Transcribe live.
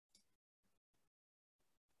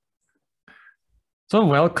So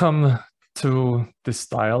welcome to this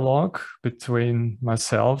dialogue between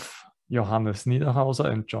myself, Johannes Niederhauser,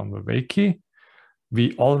 and John Vervaeke.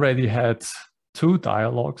 We already had two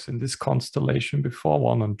dialogues in this constellation before,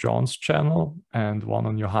 one on John's channel and one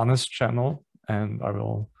on Johannes' channel. And I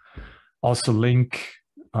will also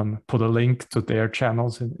put a link to their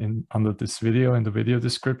channels under this video in the video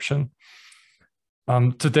description.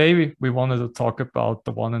 Today we wanted to talk about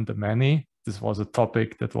the one and the many. This was a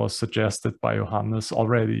topic that was suggested by Johannes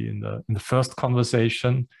already in the first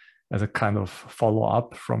conversation as a kind of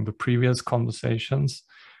follow-up from the previous conversations.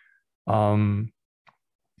 So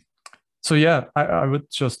yeah, I would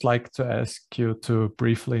just like to ask you to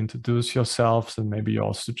briefly introduce yourselves, and maybe you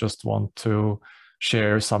also just want to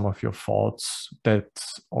share some of your thoughts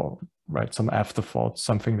or some afterthoughts,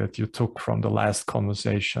 something that you took from the last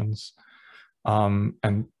conversations.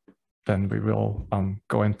 And then we will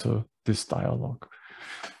go into this dialogue.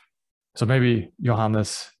 So maybe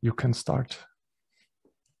Johannes, you can start.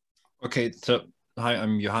 Okay, so hi,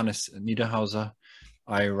 I'm Johannes Niederhauser.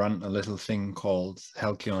 I run a little thing called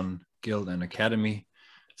Halcyon Guild and Academy.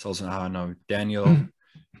 It's also how I know Daniel,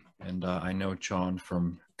 and I know John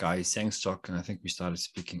from Guy Sangstock, and I think we started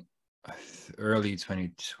speaking early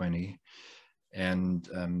 2020.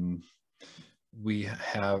 And we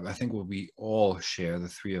have, I think what we all share, the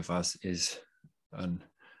three of us, is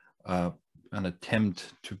an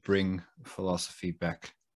attempt to bring philosophy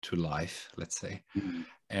back to life, let's say,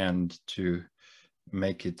 and to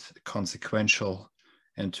make it consequential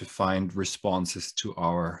and to find responses to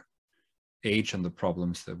our age and the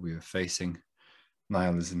problems that we are facing,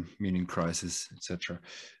 nihilism, meaning crisis, etc.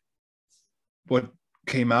 What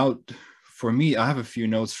came out for me, I have a few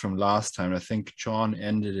notes from last time. I think John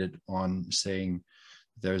ended it on saying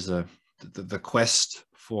there's the quest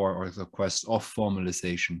for, or the quest of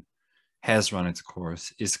formalization has run its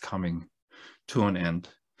course, is coming to an end.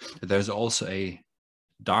 There's also a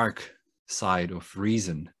dark side of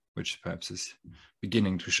reason, which perhaps is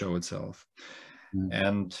beginning to show itself.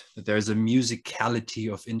 And there's a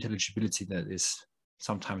musicality of intelligibility that is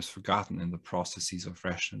sometimes forgotten in the processes of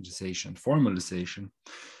rationalization, formalization.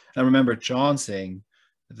 I remember John saying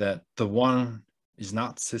that the one is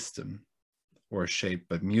not system or shape,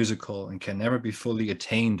 but musical, and can never be fully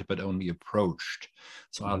attained, but only approached.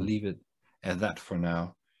 So I'll leave it at that for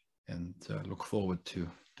now, and look forward to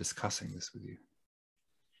discussing this with you.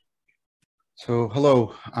 So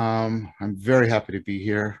hello, I'm very happy to be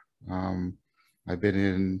here. I've been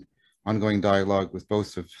in ongoing dialogue with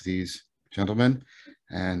both of these gentlemen,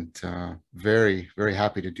 and very, very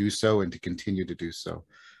happy to do so and to continue to do so.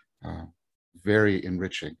 Very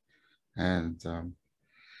enriching. And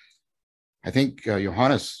I think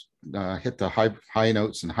Johannes hit the high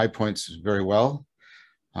notes and high points very well.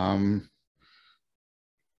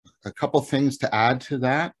 A couple things to add to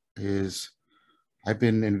that is I've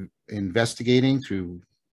been investigating through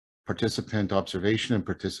participant observation and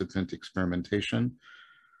participant experimentation,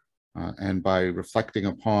 and by reflecting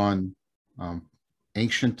upon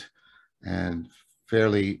ancient and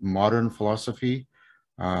fairly modern philosophy,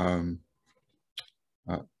 a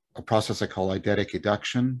process I call eidetic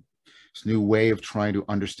induction. It's a new way of trying to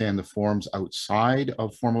understand the forms outside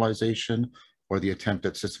of formalization or the attempt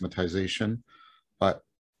at systematization, but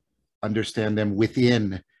understand them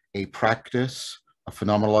within a practice, a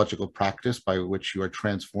phenomenological practice by which you are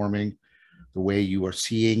transforming the way you are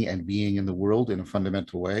seeing and being in the world in a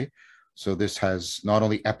fundamental way. So this has not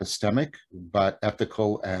only epistemic, but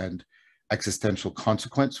ethical and existential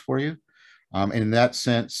consequence for you. And in that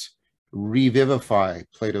sense, revivify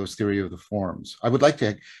Plato's theory of the forms. I would like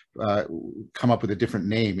to come up with a different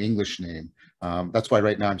name, English name. That's why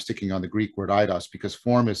right now I'm sticking on the Greek word eidos, because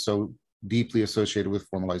form is so deeply associated with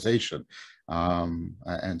formalization.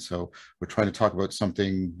 And so we're trying to talk about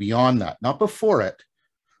something beyond that, not before it,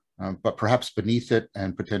 but perhaps beneath it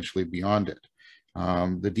and potentially beyond it.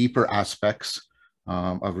 The deeper aspects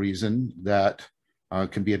of reason that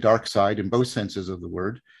can be a dark side in both senses of the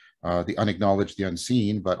word, the unacknowledged, the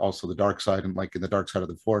unseen, but also the dark side, and like in the dark side of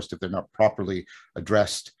the forest, if they're not properly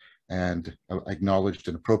addressed and acknowledged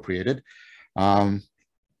and appropriated.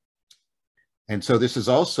 And so this is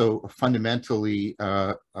also fundamentally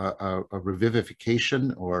a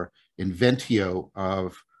revivification or inventio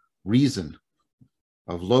of reason,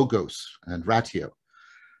 of logos and ratio.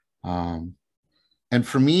 And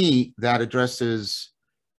for me, that addresses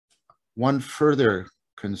one further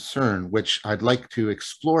concern, which I'd like to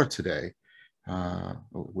explore today,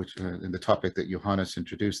 which in the topic that Johannes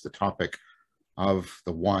introduced, the topic of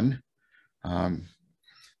the one. And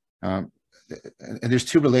there's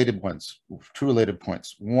two related points.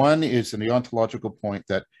 One is an ontological point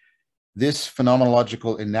that this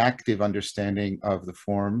phenomenological inactive understanding of the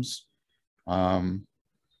forms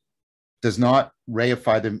does not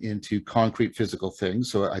reify them into concrete physical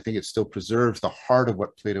things. So I think it still preserves the heart of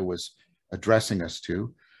what Plato was addressing us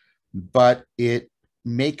to, but it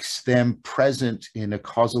makes them present in a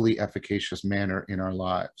causally efficacious manner in our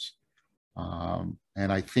lives.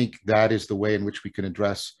 And I think that is the way in which we can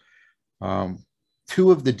address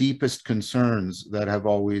two of the deepest concerns that have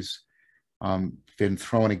always been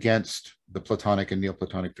thrown against the Platonic and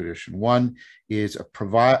Neoplatonic tradition. One is a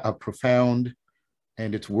profound,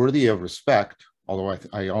 and it's worthy of respect, although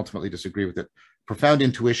I ultimately disagree with it, profound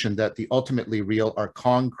intuition that the ultimately real are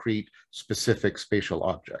concrete, specific spatial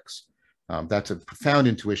objects. That's a profound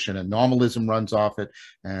intuition, and nominalism runs off it,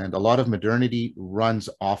 and a lot of modernity runs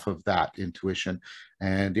off of that intuition.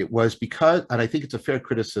 And it was because, and I think it's a fair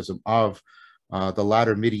criticism of the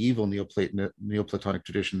latter medieval Neoplatonic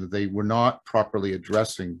tradition, that they were not properly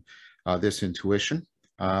addressing this intuition.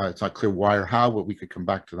 It's not clear why or how, but we could come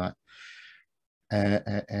back to that.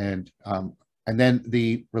 And then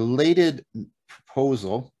the related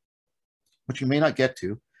proposal, which you may not get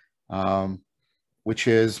to, which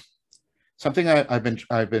is something I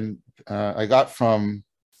got from,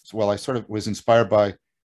 well, I sort of was inspired by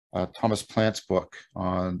Thomas Plant's book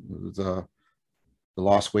on the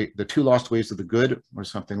two lost ways of the good, or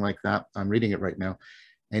something like that. I'm reading it right now.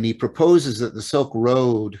 And he proposes that the Silk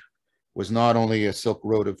Road was not only a Silk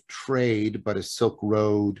Road of trade, but a Silk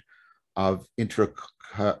Road of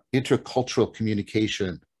intercultural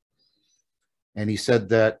communication. And he said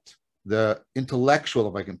that the intellectual,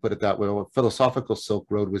 if I can put it that way, or philosophical Silk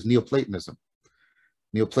Road was Neoplatonism.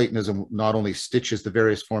 Neoplatonism not only stitches the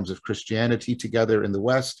various forms of Christianity together in the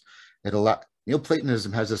West,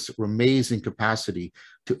 Neoplatonism has this amazing capacity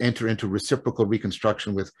to enter into reciprocal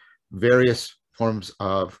reconstruction with various forms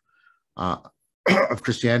of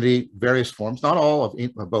Christianity, various forms, not all of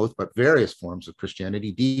both, but various forms of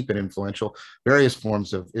Christianity, deep and influential, various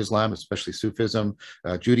forms of Islam, especially Sufism,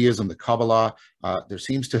 Judaism, the Kabbalah. There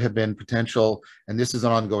seems to have been potential, and this is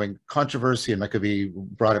an ongoing controversy, and Maccabee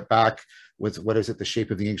brought it back with, what is it, The Shape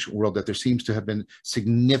of the Ancient World, that there seems to have been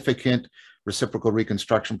significant reciprocal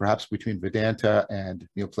reconstruction, perhaps between Vedanta and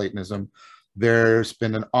Neoplatonism. There's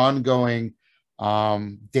been an ongoing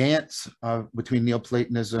dance between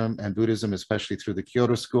Neoplatonism and Buddhism, especially through the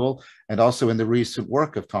Kyoto School, and also in the recent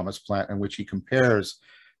work of Thomas Plant, in which he compares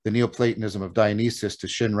the Neoplatonism of Dionysius to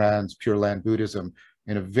Shinran's Pure Land Buddhism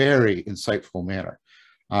in a very insightful manner.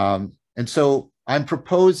 And so I'm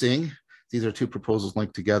proposing, these are two proposals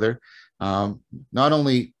linked together, not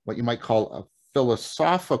only what you might call a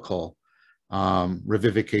philosophical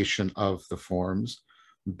revivification of the forms,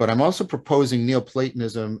 but I'm also proposing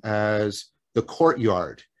Neoplatonism as the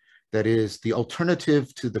courtyard, that is the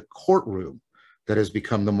alternative to the courtroom that has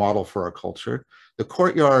become the model for our culture. The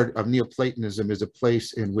courtyard of Neoplatonism is a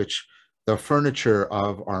place in which the furniture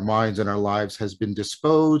of our minds and our lives has been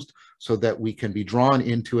disposed so that we can be drawn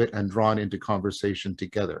into it and drawn into conversation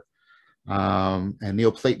together. And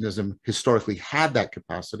Neoplatonism historically had that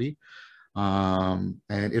capacity. And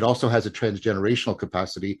it also has a transgenerational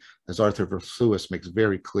capacity, as Arthur Verslewis makes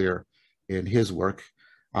very clear in his work.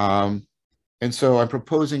 And so I'm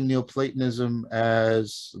proposing Neoplatonism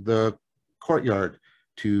as the courtyard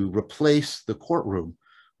to replace the courtroom,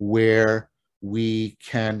 where we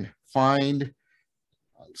can find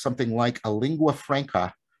something like a lingua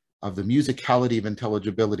franca of the musicality of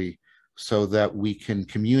intelligibility, so that we can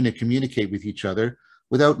communicate with each other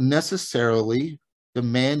without necessarily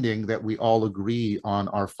demanding that we all agree on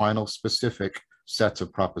our final specific sets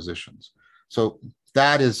of propositions. So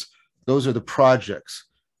those are the projects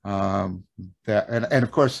and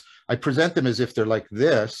of course I present them as if they're like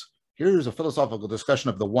this. Here's a philosophical discussion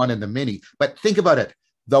of the one and the many, but think about it,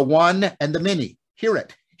 the one and the many, hear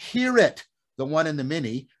it, the one and the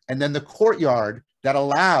many, and then the courtyard that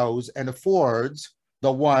allows and affords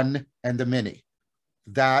the one and the many.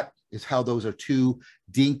 That is how those are two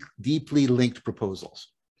deeply linked proposals.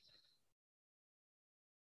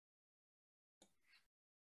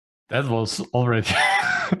 That was already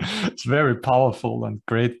it's very powerful and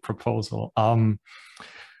great proposal.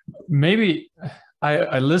 Maybe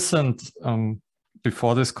I listened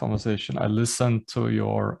before this conversation. I listened to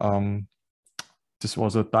your this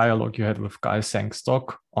was a dialogue you had with Guy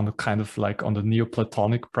Sangstock on the kind of like on the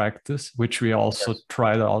Neoplatonic practice, which we also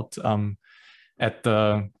tried out at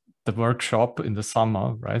the workshop in the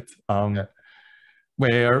summer, right?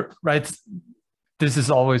 Where this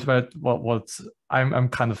is always what I'm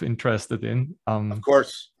kind of interested in. Of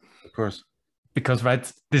course. Because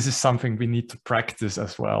this is something we need to practice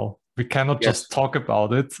as well. We cannot Yes. just talk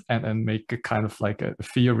about it and make a kind of like a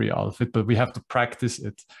theory out of it, but we have to practice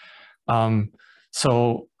it.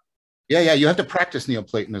 So yeah, you have to practice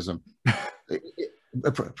Neoplatonism.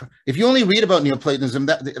 If you only read about Neoplatonism,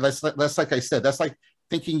 that's like I said, that's like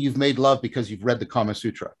thinking you've made love because you've read the Kama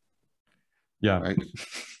Sutra. Yeah. Right.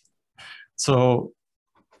 So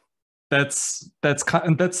that's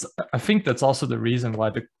I think that's also the reason why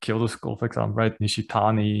the Kyoto School, for example, right,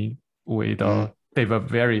 Nishitani, Ueda, they were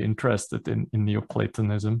very interested in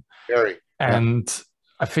Neoplatonism. Very. And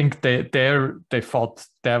I think they thought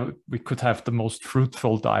that we could have the most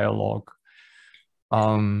fruitful dialogue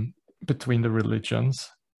between the religions,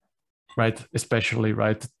 right? Especially,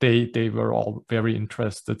 right, they were all very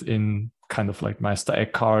interested in kind of like Meister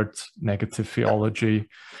Eckhart, negative theology,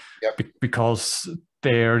 because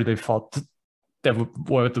there they thought there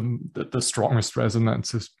were the strongest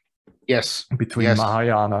resonances between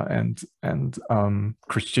Mahayana and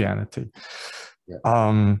Christianity.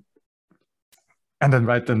 And then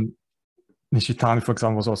Nishitani, for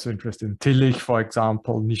example, was also interested in Tillich, for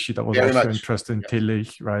example. Nishida was also interested in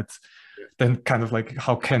Tillich, right? Then kind of like,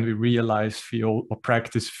 how can we realize or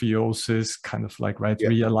practice theosis, kind of like, right,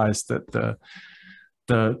 realize that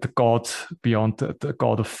the God beyond the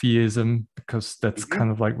God of theism, because that's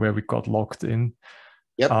kind of like where we got locked in.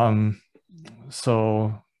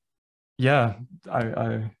 So yeah,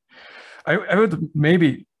 I would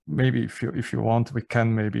maybe if you want,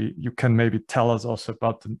 you can maybe tell us also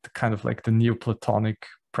about the kind of like the Neoplatonic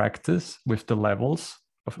practice with the levels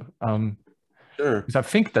of Sure. because I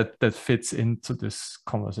think that fits into this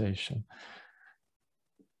conversation.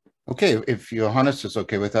 Okay, if Johannes is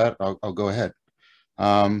okay with that, I'll go ahead.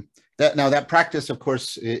 That practice, of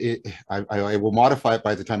course, I will modify it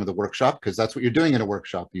by the time of the workshop, because that's what you're doing in a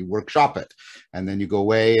workshop. You workshop it, and then you go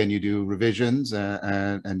away and you do revisions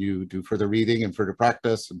and you do further reading and further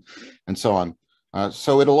practice and so on.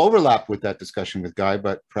 So it'll overlap with that discussion with Guy,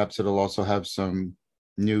 but perhaps it'll also have some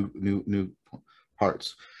new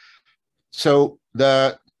parts. So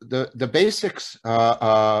the basics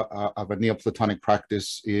of a Neoplatonic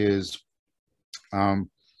practice is I've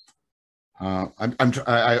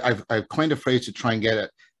coined a phrase to try and get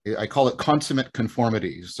it. I call it consummate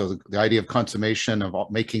conformity. So the idea of consummation, of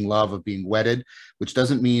making love, of being wedded, which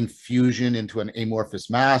doesn't mean fusion into an amorphous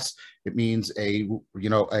mass. It means a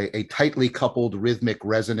tightly coupled rhythmic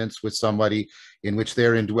resonance with somebody in which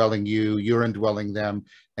they're indwelling you, you're indwelling them,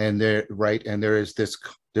 and there's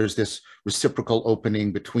this reciprocal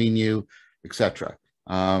opening between you, etc.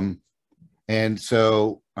 And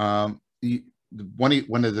so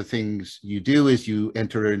one of the things you do is you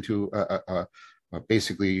enter into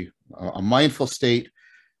basically a mindful state,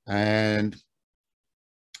 and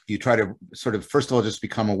you try to sort of, first of all, just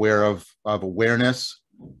become aware of awareness,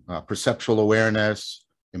 perceptual awareness,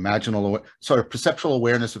 perceptual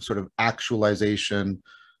awareness of sort of actualization,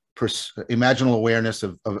 imaginal awareness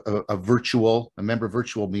of virtual. Remember,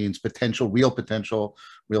 virtual means potential, real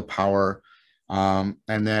power, and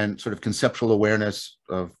then sort of conceptual awareness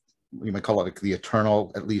of, you might call it like the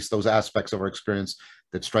eternal, at least those aspects of our experience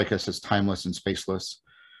that strike us as timeless and spaceless.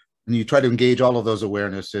 And you try to engage all of those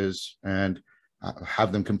awarenesses and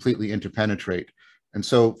have them completely interpenetrate. And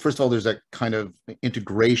so, first of all, there's that kind of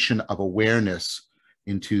integration of awareness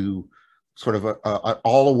into sort of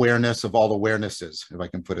all awareness of all awarenesses, if I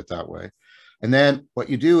can put it that way. And then what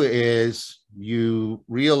you do is you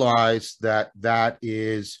realize that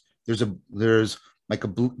there's a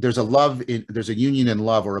union in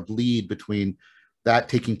love, or a bleed between that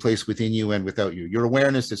taking place within you and without you. Your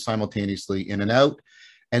awareness is simultaneously in and out,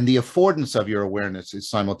 and the affordance of your awareness is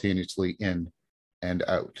simultaneously in and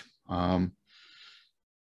out. And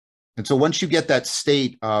so once you get that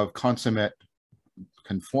state of consummate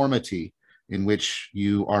conformity, in which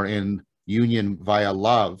you are in union via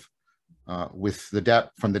love with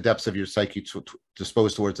from the depths of your psyche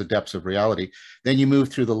disposed towards the depths of reality, then you move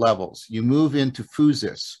through the levels. You move into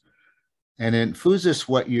phusis. And in phusis,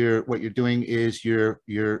 what you're doing is you're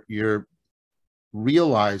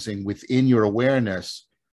realizing within your awareness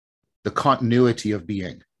the continuity of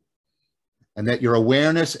being, and that your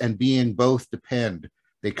awareness and being both depend.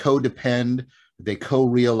 They co-depend, they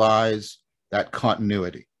co-realize that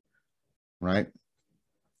continuity, right?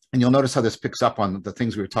 And you'll notice how this picks up on the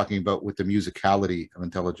things we were talking about with the musicality of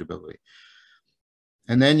intelligibility.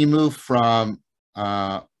 And then you move from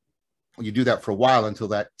you do that for a while until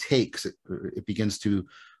that it begins to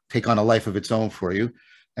take on a life of its own for you.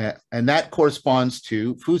 And that corresponds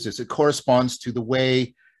to phusis. It corresponds to the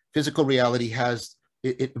way physical reality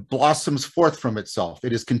it blossoms forth from itself.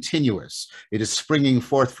 It is continuous. It is springing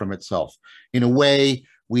forth from itself in a way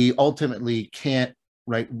we ultimately can't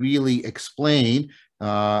right, really explain,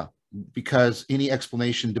 because any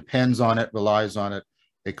explanation depends on it, relies on it,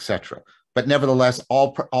 etc. But nevertheless,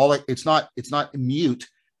 it's not mute,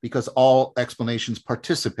 because all explanations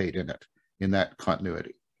participate in it, in that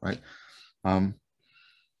continuity, right? And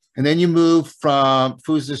then you move from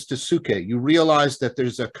physis to suke. You realize that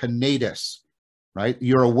there's a kinetis, right?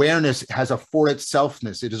 Your awareness has a for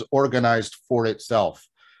itselfness. It is organized for itself.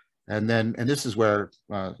 And this is where,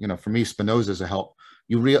 for me, Spinoza is a help.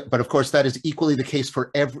 But of course, that is equally the case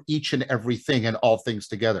for each and everything and all things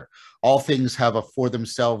together. All things have a for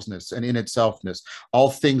themselvesness and in itselfness.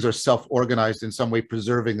 All things are self-organized in some way,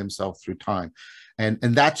 preserving themselves through time. And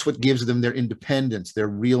that's what gives them their independence, their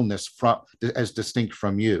realness as distinct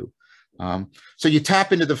from you. So you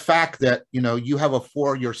tap into the fact that, you have a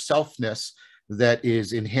for yourselfness that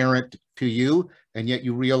is inherent to you, and yet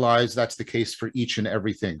you realize that's the case for each and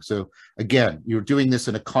everything. So again, you're doing this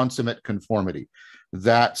in a consummate conformity.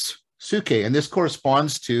 That's suke, and this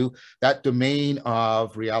corresponds to that domain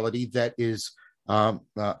of reality that is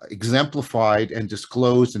exemplified and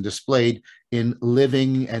disclosed and displayed in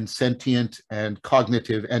living and sentient and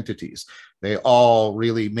cognitive entities. They all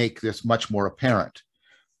really make this much more apparent.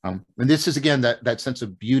 And this is, again, that sense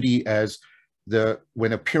of beauty as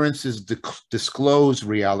when appearances disclose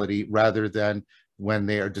reality rather than when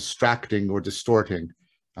they are distracting or distorting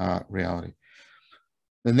reality.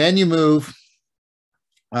 And then you move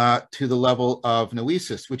to the level of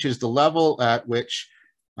noesis, which is the level at which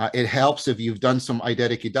it helps if you've done some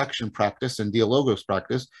eidetic eduction practice and dialogos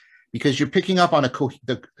practice, because you're picking up on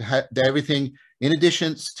everything in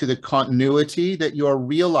addition to the continuity that you're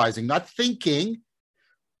realizing, not thinking.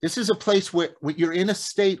 This is a place where you're in a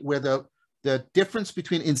state where the difference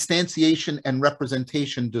between instantiation and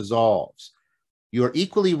representation dissolves. You're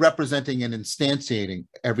equally representing and instantiating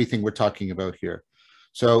everything we're talking about here.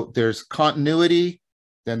 So there's continuity,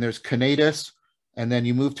 then there's kinetis, and then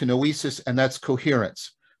you move to noesis, and that's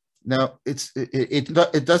coherence. Now,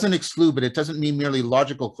 it doesn't exclude, but it doesn't mean merely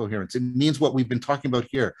logical coherence. It means what we've been talking about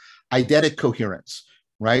here, eidetic coherence,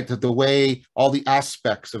 right? The way all the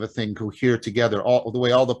aspects of a thing cohere together, the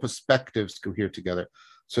way all the perspectives cohere together.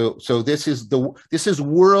 So this is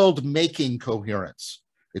world-making coherence.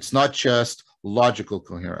 It's not just logical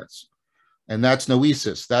coherence. And that's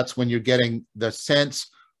noesis. That's when you're getting the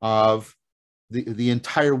sense of the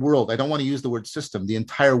entire world. I don't want to use the word system, the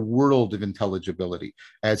entire world of intelligibility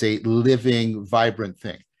as a living, vibrant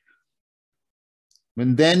thing.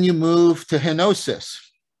 And then you move to henosis.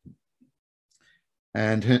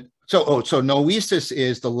 And so noesis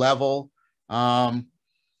is the level of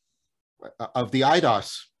the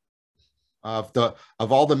eidos, of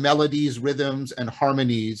all the melodies, rhythms, and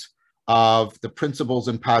harmonies of the principles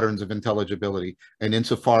and patterns of intelligibility, and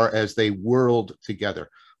insofar as they whirled together,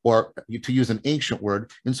 or to use an ancient word,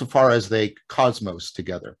 insofar as they cosmos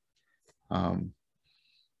together. And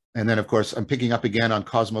then, of course, I'm picking up again on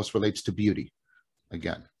cosmos relates to beauty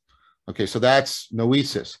again. Okay, so that's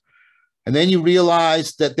noesis. And then you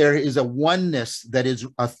realize that there is a oneness that is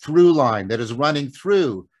a through line that is running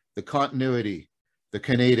through the continuity, the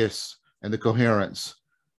kinetis, and the coherence.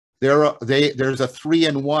 There's a 3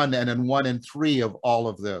 in 1 and a 1 in 3 of all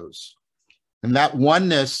of those. And that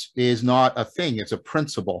oneness is not a thing, it's a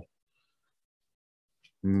principle.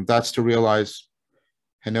 And that's to realize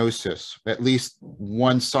henosis, at least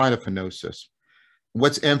one side of henosis.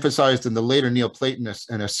 What's emphasized in the later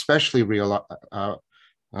Neoplatonists, and especially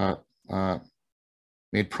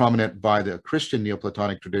made prominent by the Christian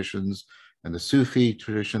Neoplatonic traditions and the Sufi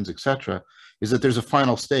traditions, etc., is that there's a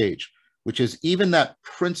final stage, which is even that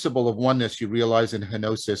principle of oneness you realize in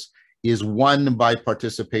henosis is won by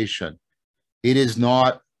participation. It is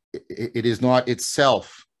not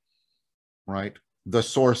itself, right, the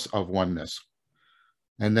source of oneness.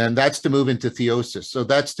 And then that's to move into theosis. So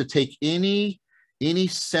that's to take any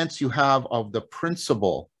sense you have of the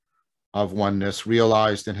principle of oneness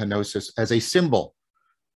realized in henosis as a symbol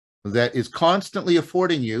that is constantly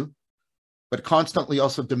affording you, but constantly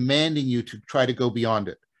also demanding you to try to go beyond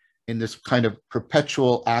it in this kind of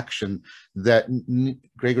perpetual action that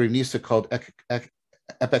Gregory Nyssa called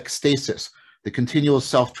epekstasis, the continual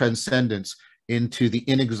self-transcendence into the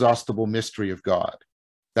inexhaustible mystery of God.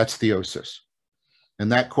 That's theosis.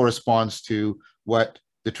 And that corresponds to what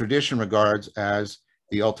the tradition regards as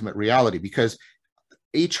the ultimate reality, because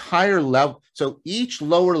each higher level, so each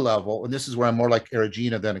lower level, and this is where I'm more like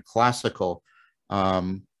Erigena than a classical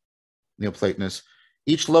Neoplatonist,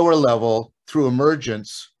 each lower level through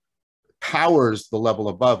emergence powers the level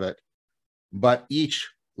above it, but each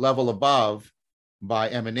level above by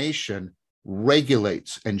emanation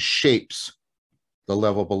regulates and shapes the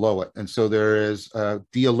level below it. And so there is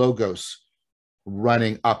dialogos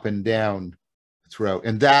running up and down throughout.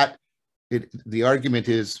 And that, the argument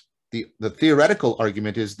is, the theoretical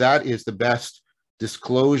argument is that is the best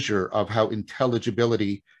disclosure of how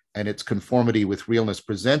intelligibility and its conformity with realness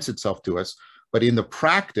presents itself to us. But in the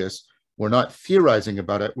practice, we're not theorizing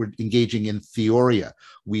about it, we're engaging in theoria.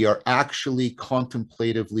 We are actually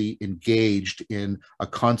contemplatively engaged in a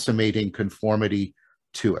consummating conformity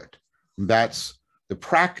to it. That's the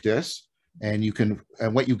practice. And you can,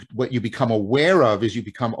 and what you become aware of is you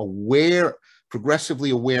become aware,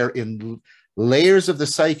 progressively aware in layers of the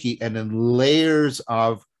psyche and in layers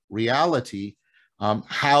of reality,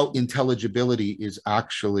 how intelligibility is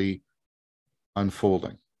actually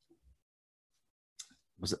unfolding.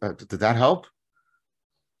 Did that help?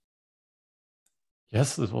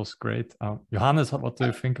 Yes, this was great. Johannes, what do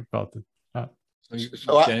you think about it?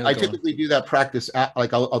 So I typically do that practice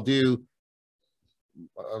like I'll do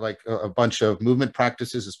like a bunch of movement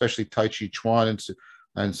practices, especially Tai Chi Chuan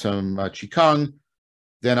and some Qigong.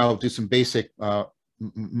 Then I'll do some basic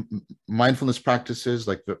mindfulness practices,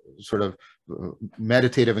 like the sort of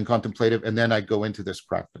meditative and contemplative, and then I go into this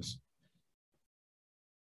practice.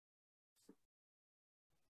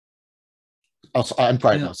 I'm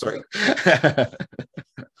quiet now, sorry.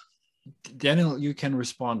 Daniel, you can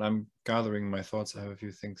respond. I'm gathering my thoughts. I have a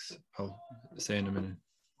few things I'll say in a minute.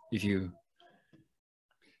 If you...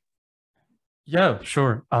 Yeah,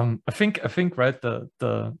 sure. I think right,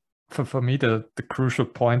 for me the crucial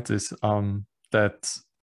point is that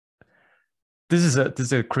this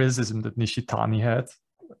is a criticism that Nishitani had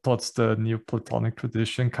towards the Neoplatonic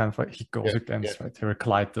tradition, kind of like he goes against right,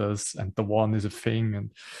 Heraclitus and the one is a thing,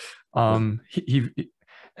 and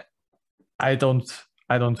I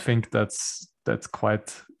don't think that's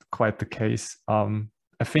quite the case.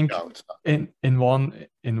 I think No, in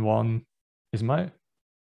one is my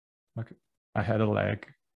okay. I had a lag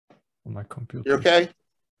on my computer. You're okay?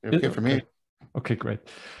 You're okay for me? Okay, great.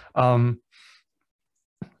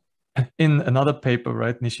 In another paper,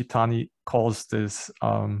 right, Nishitani calls this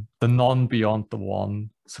the non beyond the one.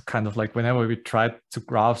 So kind of like whenever we try to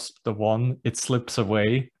grasp the one, it slips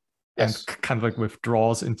away and kind of like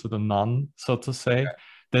withdraws into the none, so to say.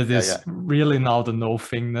 That is really now the no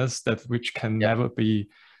thingness, that which can never be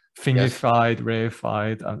thingified,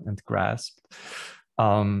 reified, and grasped.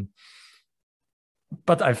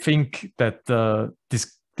 But I think that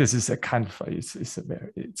this is a kind of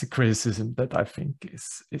it's a criticism that I think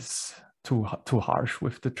is too harsh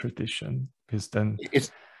with the tradition, because then it's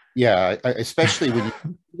especially when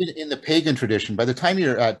you, in the pagan tradition, by the time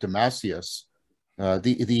you're at Damascus,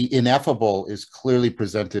 the ineffable is clearly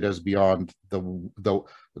presented as beyond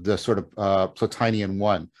the sort of Platonian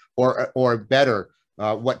one, or better,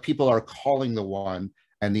 what people are calling the one,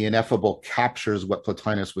 and the ineffable captures what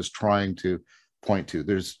Plotinus was trying to point to.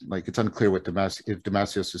 There's like, it's unclear what if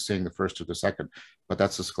Damascus is saying the first or the second, but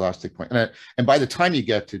that's the scholastic point. And by the time you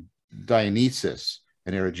get to Dionysus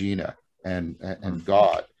and Erigena and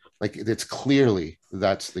God, like it's clearly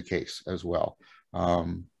that's the case as well.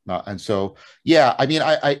 And so, yeah, I mean,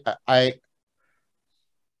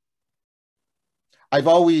 I've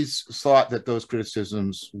always thought that those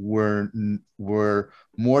criticisms were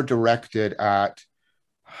more directed at,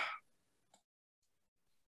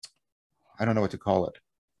 I don't know what to call it.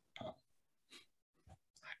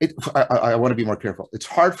 I want to be more careful. It's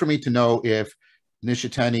hard for me to know if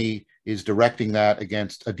Nishitani is directing that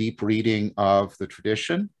against a deep reading of the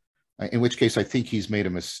tradition, in which case I think he's made a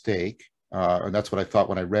mistake. And that's what I thought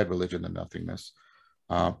when I read Religion and Nothingness.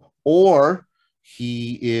 Or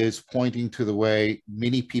he is pointing to the way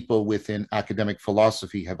many people within academic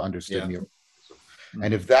philosophy have understood Neoplatonism.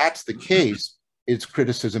 And if that's the case, its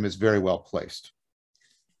criticism is very well placed.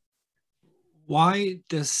 Why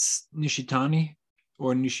does Nishitani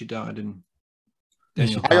or Nishida,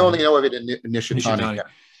 I only know of it in Nishitani.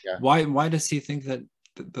 Yeah. Why does he think that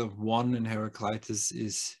the one in Heraclitus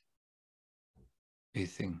is a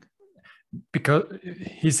thing? Because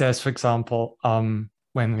he says, for example,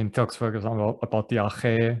 when he talks, for example, about the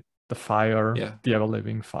arche, the fire, the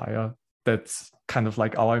ever-living fire, that's kind of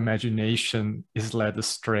like our imagination is led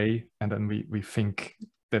astray, and then we think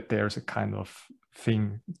that there's a kind of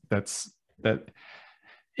thing that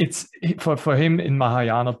it's for him in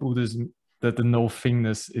Mahayana Buddhism, that the no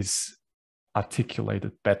thingness is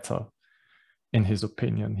articulated better, in his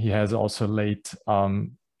opinion. He has also late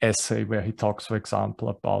essay where he talks, for example,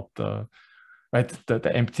 about the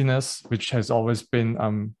emptiness, which has always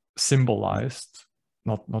been symbolized,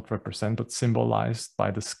 not represented, but symbolized by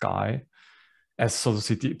the sky. as so to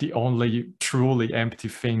say the only truly empty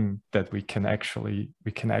thing that we can actually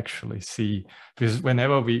see, because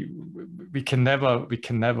whenever we can never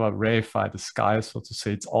reify the sky, so to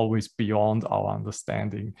say. It's always beyond our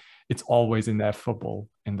understanding. It's always ineffable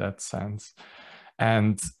in that sense.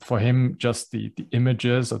 And for him, just the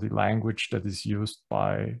images or the language that is used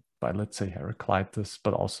by let's say Heraclitus,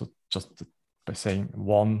 but also just by saying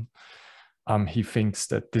one, he thinks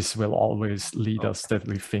that this will always lead us, that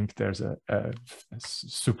we think there's a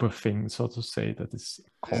super thing, so to say, that is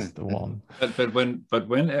called the one. But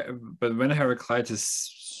when Heraclitus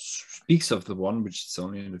speaks of the one, which is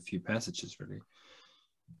only in a few passages really,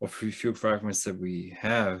 or few fragments that we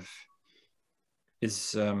have, is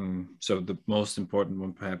so the most important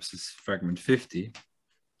one perhaps is fragment 50,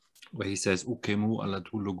 where he says ukemu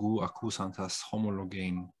alatulogu akusantas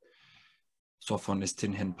homologein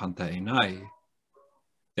sophonistin hen pantaenai.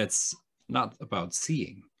 That's not about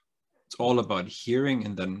seeing. It's all about hearing,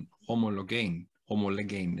 and then homologein.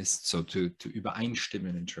 Homologein is so to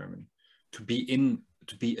übereinstimmen in German, to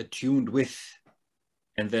be attuned with,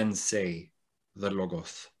 and then say the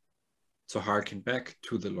logos. So hearken back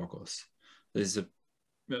to the logos. There's a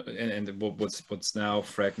and what's now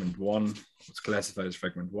fragment 1, what's classified as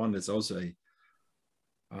fragment 1, is also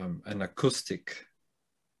an acoustic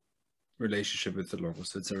relationship with the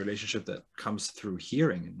logos. So it's a relationship that comes through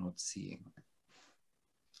hearing and not seeing.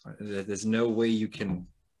 There's no way you can.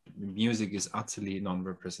 Music is utterly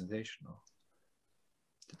non-representational.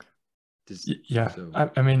 Yeah, so.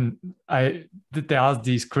 I mean, there are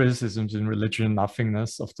these criticisms in Religion and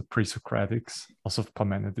Nothingness of the pre-Socratics, also of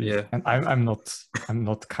Parmenides, yeah. And I'm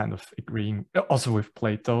not kind of agreeing. Also with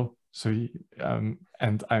Plato. So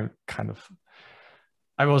and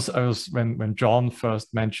I was when John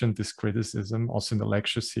first mentioned this criticism, also in the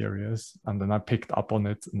lecture series, and then I picked up on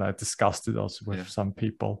it and I discussed it also with some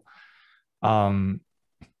people, and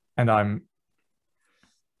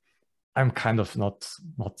I'm kind of not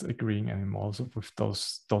agreeing anymore with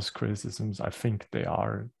those criticisms. I think they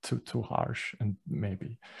are too harsh, and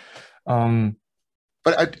maybe.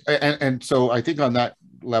 But so I think on that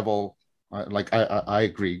level, I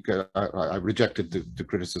agree. I rejected the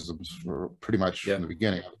criticisms pretty much from the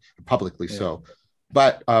beginning, publicly so.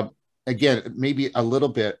 But again, maybe a little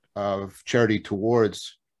bit of charity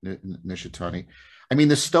towards Nishitani. I mean,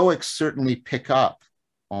 the Stoics certainly pick up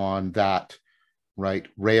on that, right?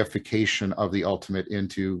 Reification of the ultimate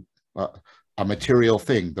into a material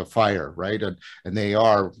thing, the fire, right? And they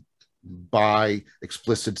are, by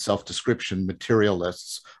explicit self-description,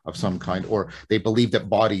 materialists of some kind, or they believe that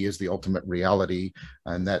body is the ultimate reality,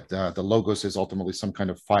 and that the logos is ultimately some kind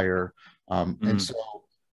of fire. And so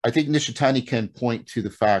I think Nishitani can point to the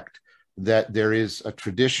fact that there is a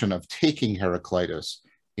tradition of taking Heraclitus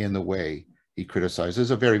in the way he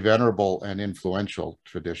criticizes, a very venerable and influential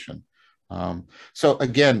tradition. So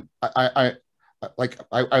again, I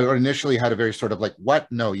initially had a very sort of like,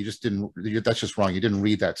 what? No, you just didn't, that's just wrong. You didn't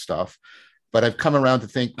read that stuff. But I've come around to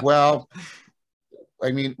think, well,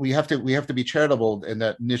 I mean, we have to be charitable, in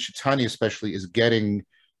that Nishitani especially is getting,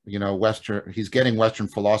 he's getting Western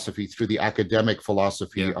philosophy through the academic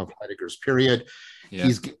philosophy of Heidegger's period.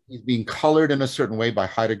 He's being colored in a certain way by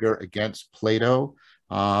Heidegger against Plato,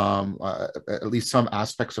 at least some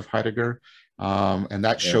aspects of Heidegger. And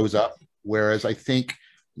that shows up. Whereas I think,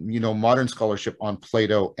 modern scholarship on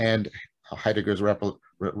Plato and Heidegger's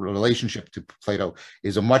relationship to Plato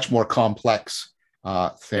is a much more complex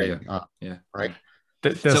thing. Right.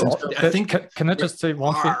 I think. Can I just say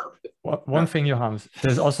one thing? One thing, Johannes.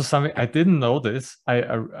 There's also something I didn't know this.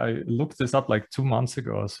 I looked this up like 2 months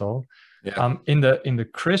ago or so. In the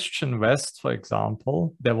Christian West, for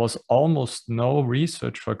example, there was almost no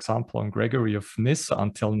research, for example, on Gregory of Nyssa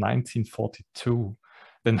until 1942.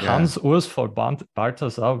 Then Hans Urs von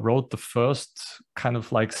Balthasar wrote the first kind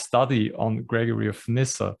of like study on Gregory of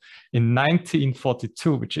Nyssa in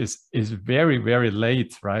 1942, which is very, very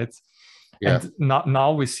late, right? And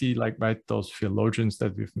now we see, like, right, those theologians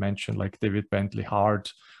that we've mentioned, like David Bentley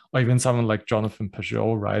Hart, or even someone like Jonathan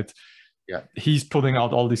Peugeot, right? He's putting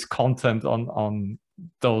out all this content on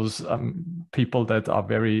those people that are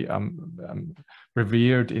very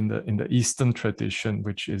revered in the Eastern tradition,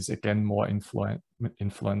 which is again more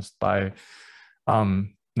influenced by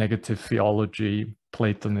negative theology,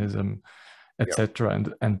 Platonism, etc.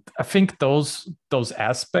 And I think those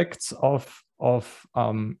aspects of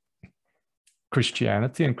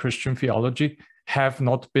Christianity and Christian theology have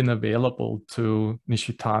not been available to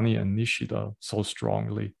Nishitani and Nishida so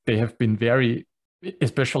strongly. They have been very,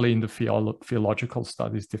 especially in the theological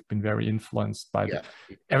studies, they've been very influenced by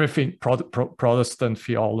everything, Protestant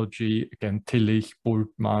theology, again, Tillich,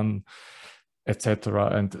 Bultmann, etc.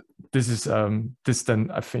 And this is this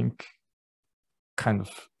then, I think, kind of,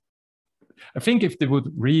 I think if they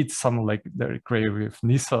would read someone like Derek Gray with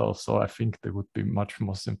Nissa also, I think they would be much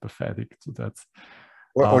more sympathetic to that.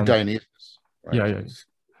 Or Dionysus. Right? Yeah.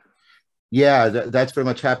 Yeah, that's very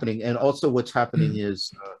much happening. And also what's happening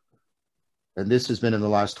is, and this has been in the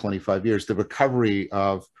last 25 years, the recovery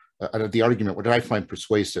of the argument, what I find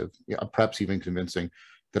persuasive, perhaps even convincing,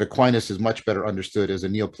 that Aquinas is much better understood as a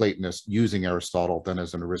Neoplatonist using Aristotle than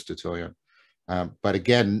as an Aristotelian. But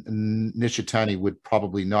again, Nishitani would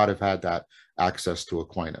probably not have had that access to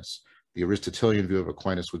Aquinas. The Aristotelian view of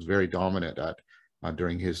Aquinas was very dominant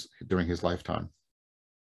during his lifetime.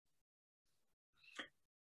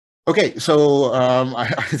 Okay, so I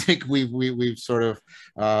think we've sort of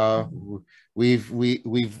we've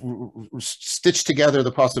stitched together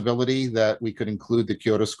the possibility that we could include the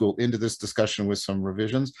Kyoto School into this discussion with some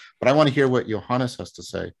revisions. But I want to hear what Johannes has to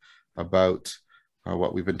say about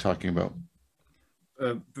what we've been talking about.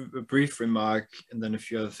 A brief remark, and then a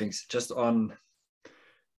few other things. Just on,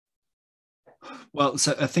 well,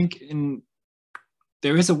 so I think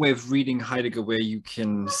there is a way of reading Heidegger where you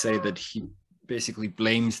can say that he basically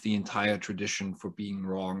blames the entire tradition for being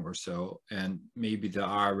wrong or so, and maybe there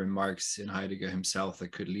are remarks in Heidegger himself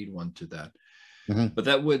that could lead one to that. But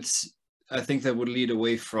that would, I think that would lead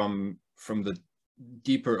away from the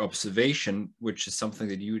deeper observation, which is something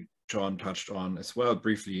that you, John, touched on as well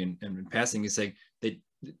briefly in passing, is saying that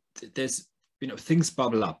there's, things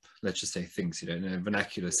bubble up, let's just say things, in a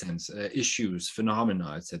vernacular sense, issues,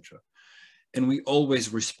 phenomena, etc. And we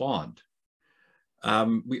always respond.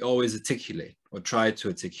 We always articulate or try to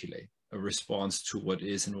articulate a response to what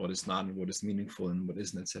is and what is not, and what is meaningful and what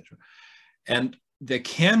isn't, etc. And there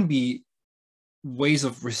can be ways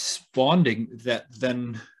of responding that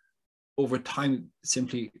then over time,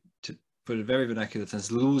 simply, to put a very vernacular sense,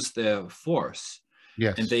 lose their force.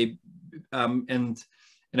 Yes. And they and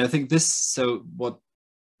I think this, so what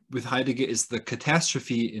with Heidegger is the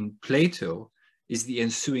catastrophe in Plato is the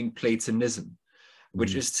ensuing Platonism,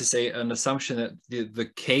 which is to say an assumption that the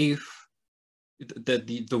cave, that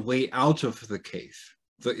the way out of the cave,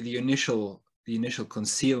 the initial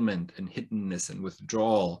concealment and hiddenness and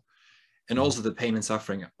withdrawal, and also the pain and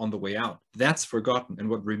suffering on the way out, that's forgotten, and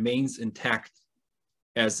what remains intact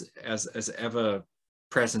as ever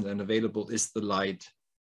present and available is the light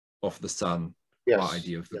of the sun, our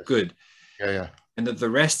idea of the good, and that the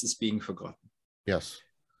rest is being forgotten. Yes.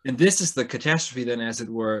 And this is the catastrophe then, as it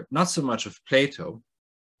were, not so much of Plato,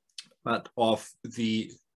 but of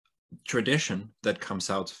the tradition that comes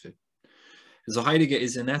out of it. So Heidegger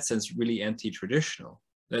is in that sense really anti-traditional.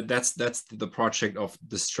 That's the project of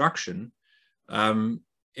destruction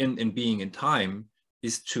in being in time,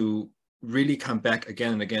 is to really come back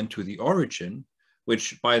again and again to the origin,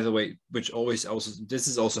 which, by the way, this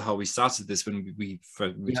is also how we started this when we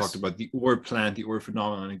talked about the Ur plant, the Ur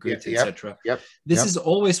phenomenon, and Goethe, etc. This is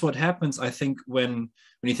always what happens, I think, when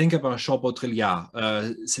you think about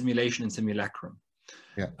Jean-Baudrillard, simulation and simulacrum.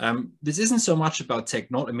 This isn't so much about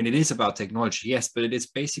technology. I mean, it is about technology, yes, but it is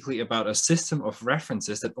basically about a system of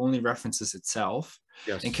references that only references itself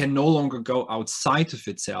and can no longer go outside of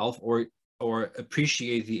itself or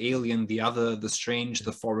appreciate the alien, the other, the strange,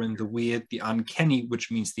 the foreign, the weird, the uncanny, which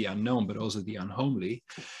means the unknown, but also the unhomely,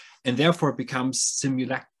 and therefore it becomes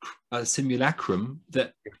a simulacrum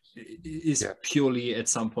that is purely at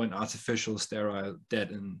some point artificial, sterile, dead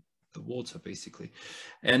in the water, basically.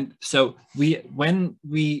 And so this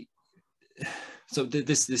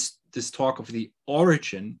talk of the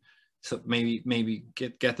origin, so maybe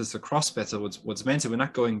get this across better, what's meant. So we're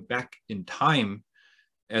not going back in time,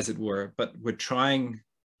 as it were, but we're trying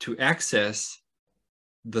to access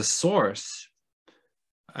the source,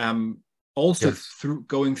 also through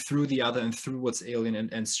going through the other and through what's alien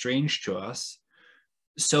and strange to us,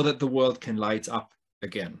 so that the world can light up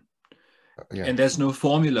again. And there's no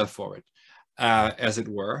formula for it, as it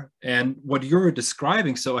were. And what you're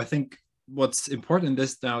describing, so I think what's important in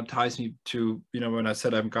this now ties me to, when I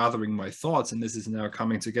said I'm gathering my thoughts, and this is now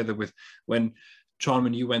coming together with when, John,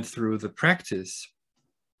 when you went through the practice.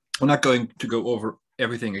 I'm not going to go over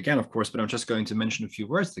everything again, of course, but I'm just going to mention a few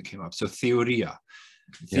words that came up. So theoria,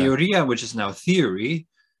 which is now theory,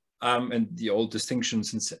 and the old distinction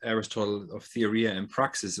since Aristotle of theoria and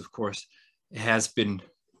praxis, of course, has been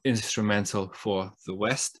instrumental for the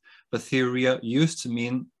West. But theoria used to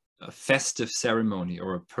mean a festive ceremony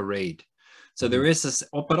or a parade. So there is this,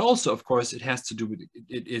 but also, of course, it has to do with,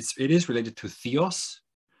 it is related to theos,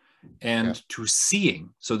 and to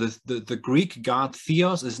seeing. So the Greek god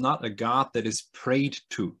Theos is not a god that is prayed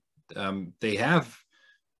to. They have,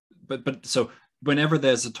 but so whenever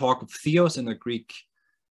there's a talk of theos in a Greek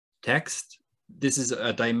text, this is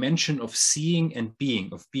a dimension of seeing and being,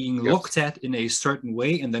 of being looked at in a certain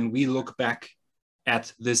way, and then we look back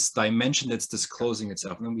at this dimension that's disclosing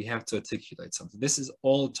itself, and then we have to articulate something. This is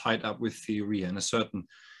all tied up with theory and a certain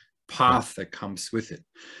path that comes with it.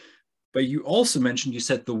 But you also mentioned, you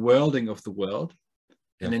said the worlding of the world,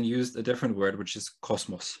 and then used a different word, which is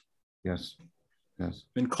cosmos. Yes. Yes.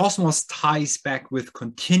 And cosmos ties back with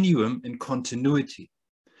continuum and continuity.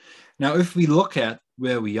 Now, if we look at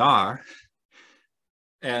where we are,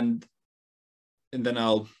 and then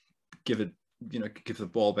I'll give the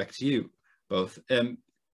ball back to you both.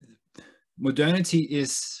 Modernity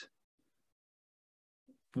is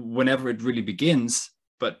whenever it really begins,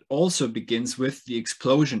 but also begins with the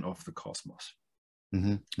explosion of the cosmos,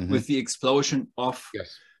 with the explosion of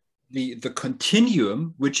the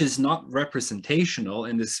continuum, which is not representational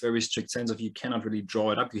in this very strict sense of you cannot really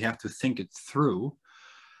draw it up, you have to think it through.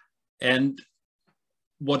 And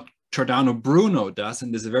what Giordano Bruno does,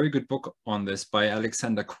 and there's a very good book on this by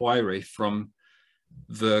Alexander Quire, From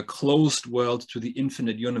the Closed World to the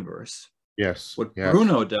Infinite Universe. Yes. What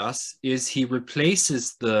Bruno does is he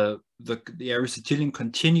replaces the Aristotelian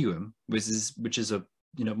continuum, which is a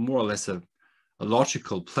more or less a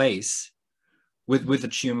logical place, with a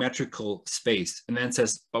geometrical space, and then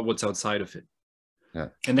says, but what's outside of it? Yeah.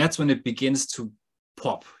 And that's when it begins to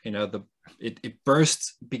pop. It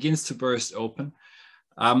begins to burst open.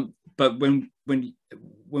 But when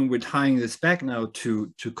we're tying this back now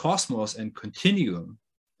to cosmos and continuum,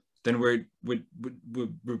 then we're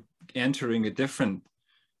entering a different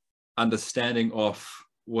understanding of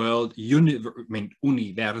world,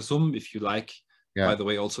 universum, if you like. By the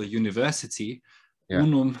way, also university,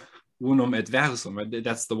 unum et versum. Right?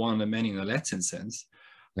 That's the one, the many in a Latin sense.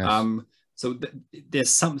 Yes. So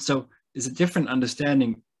there's a different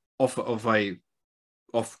understanding of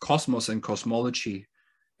cosmos and cosmology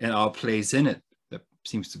and our place in it that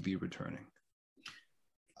seems to be returning.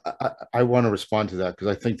 I want to respond to that because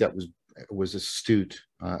I think that was astute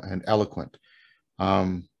and eloquent.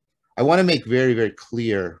 I want to make very, very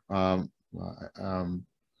clear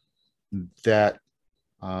that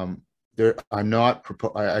I'm not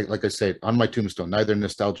like I said on my tombstone, neither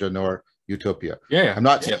nostalgia nor utopia. I'm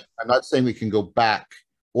not saying we can go back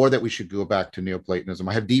or that we should go back to Neoplatonism.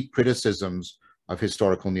 I have deep criticisms of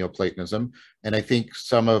historical Neoplatonism, and I think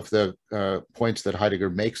some of the points that Heidegger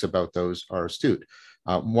makes about those are astute.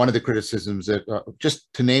 One of the criticisms that,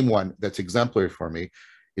 just to name one that's exemplary for me,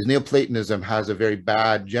 is Neoplatonism has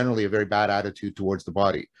generally a very bad attitude towards the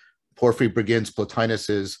body. Porphyry Brigins,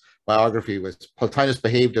 Plotinus's biography was, Plotinus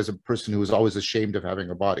behaved as a person who was always ashamed of having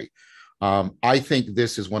a body. I think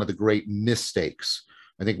this is one of the great mistakes.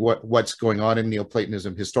 I think what's going on in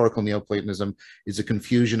Neoplatonism, historical Neoplatonism, is a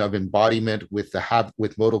confusion of embodiment with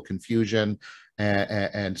modal confusion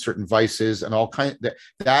and certain vices and all kinds.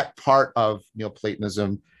 That part of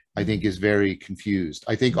Neoplatonism, I think, is very confused.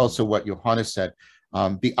 I think also what Johannes said,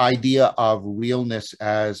 the idea of realness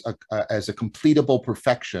as a completable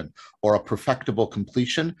perfection or a perfectible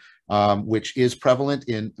completion, which is prevalent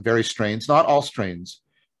in various strains, not all strains,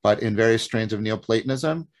 but in various strains of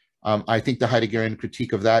Neoplatonism. I think the Heideggerian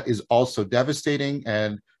critique of that is also devastating.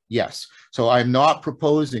 And yes, so I'm not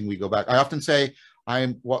proposing we go back. I often say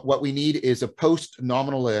what we need is a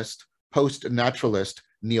post-nominalist, post-naturalist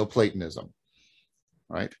Neoplatonism,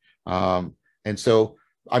 right? And so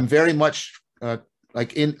I'm very much with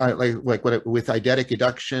eidetic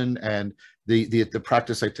deduction and the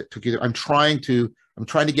practice I took. I'm trying to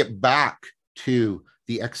get back to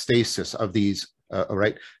the ecstasis of these,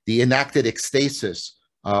 right? The enacted ecstasis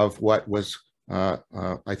of what was, I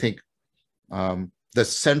think, the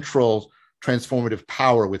central transformative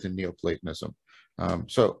power within Neoplatonism. I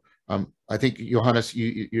think, Johannes,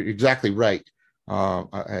 you're exactly right.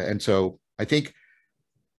 And so I think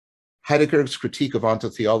Heidegger's critique of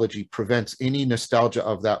ontotheology prevents any nostalgia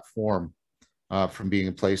of that form from being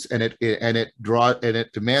in place, and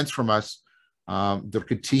it demands from us the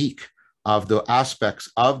critique of the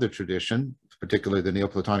aspects of the tradition, particularly the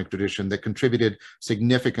Neoplatonic tradition, that contributed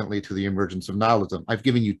significantly to the emergence of nihilism. I've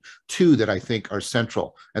given you two that I think are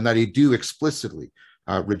central and that I do explicitly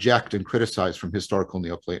reject and criticize from historical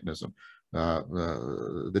Neoplatonism.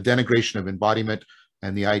 The denigration of embodiment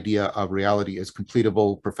and the idea of reality as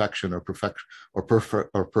completable perfection or perfect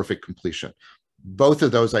completion. Both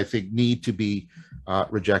of those, I think, need to be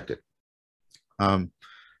rejected. I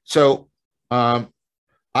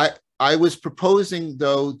was proposing,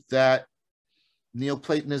 though, that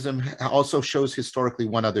Neoplatonism also shows historically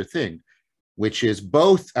one other thing, which is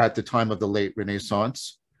both at the time of the late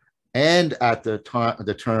Renaissance And at the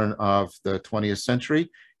turn of the 20th century,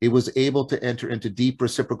 it was able to enter into deep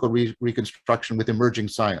reciprocal reconstruction with emerging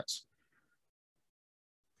science.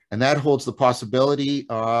 And that holds the possibility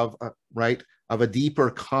of, of a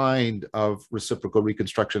deeper kind of reciprocal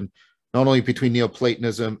reconstruction, not only between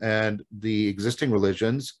Neoplatonism and the existing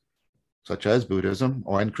religions, such as Buddhism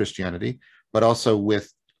and Christianity, but also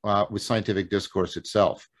with scientific discourse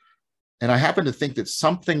itself. And I happen to think that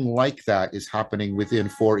something like that is happening within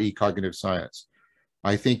 4E cognitive science.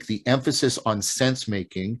 I think the emphasis on sense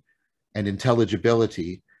making and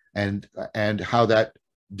intelligibility and how that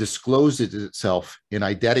discloses itself in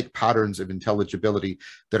eidetic patterns of intelligibility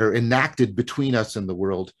that are enacted between us and the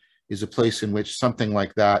world is a place in which something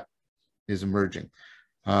like that is emerging.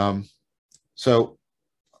 So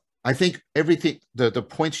I think everything, the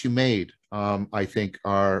points you made, I think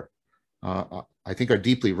are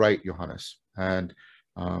deeply right, Johannes. And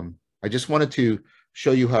I just wanted to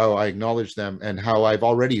show you how I acknowledge them and how I've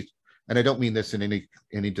already, and I don't mean this in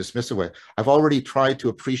any dismissive way, I've already tried to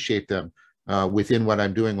appreciate them within what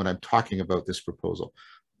I'm doing when I'm talking about this proposal.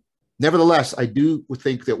 Nevertheless, I do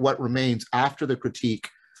think that what remains after the critique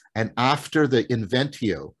and after the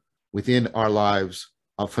inventio within our lives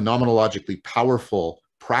of phenomenologically powerful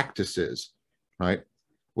practices, right?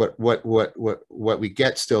 What we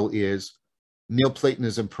get still is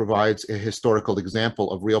Neoplatonism provides a historical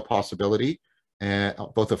example of real possibility,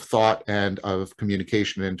 both of thought and of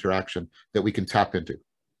communication and interaction that we can tap into.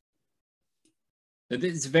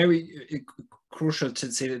 It's very crucial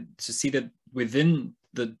to see that within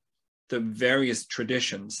the various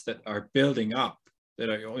traditions that are building up, that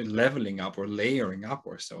are leveling up or layering up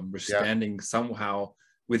or so, and we're standing somehow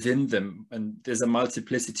within them, and there's a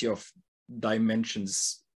multiplicity of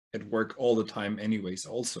dimensions at work all the time anyways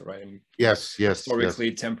also, right? I mean, yes,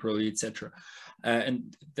 historically, temporally, etc.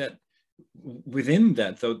 And that within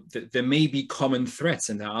that, though, there may be common threats,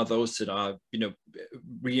 and there are those that are,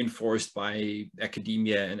 reinforced by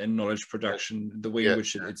academia and knowledge production, the way in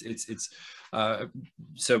which it's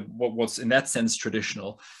so what's in that sense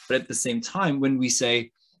traditional. But at the same time, when we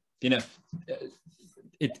say,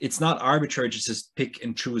 it's not arbitrary to just pick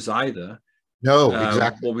and choose either. No,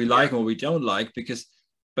 exactly. What we like and what we don't like,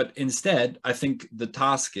 but instead, I think the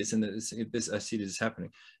task is, and this I see this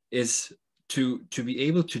happening, is to be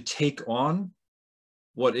able to take on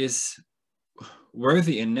what is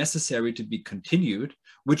worthy and necessary to be continued,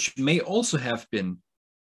 which may also have been,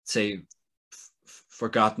 say,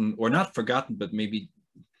 forgotten, or not forgotten, but maybe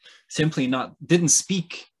simply didn't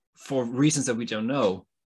speak for reasons that we don't know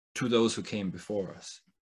to those who came before us,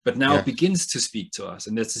 but now it begins to speak to us.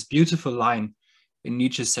 And there's this beautiful line in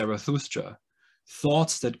Nietzsche's Zarathustra: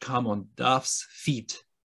 thoughts that come on doves' feet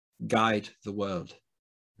guide the world.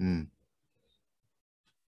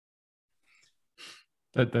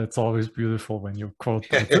 That's always beautiful when you quote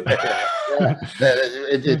that.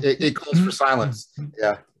 It calls for silence.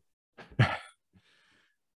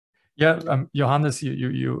 Johannes,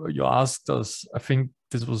 you asked us, I think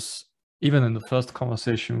this was even in the first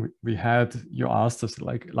conversation we had, you asked us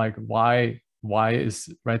like why is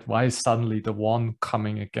suddenly the one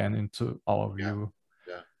coming again into our view?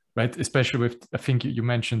 Right, especially with, I think you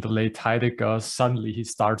mentioned the late Heidegger. Suddenly he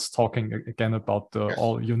starts talking again about the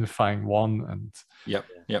all unifying one, and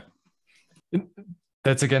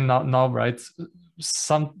that's again now right.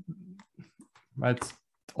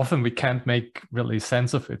 Often we can't make really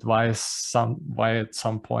sense of it. Why at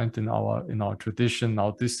some point in our tradition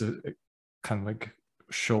now this kind of like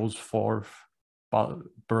shows forth,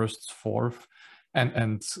 bursts forth,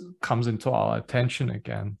 and comes into our attention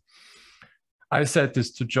again. I said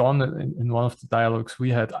this to John in one of the dialogues we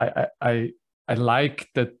had. I like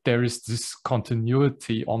that there is this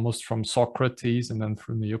continuity almost from Socrates and then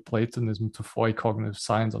through Neoplatonism to 4E cognitive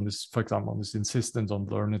science on this, for example, on this insistence on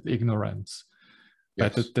learned ignorance.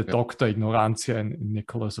 Yes. Right? The Doctor Ignorantia in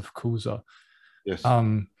Nicholas of Cusa. Yes.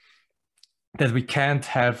 That we can't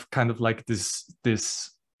have kind of like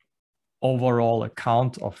this overall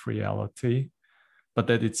account of reality, but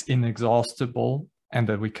that it's inexhaustible, and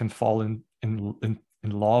that we can fall in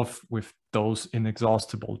love with those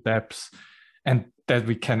inexhaustible depths, and that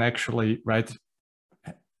we can actually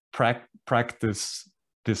practice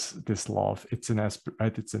this love. It's an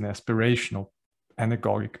aspirational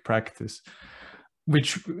anagogic practice,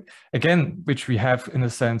 which we have in a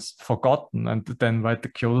sense forgotten. And then the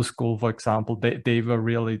Kyoto School, for example, they were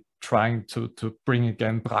really trying to bring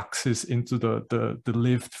again praxis into the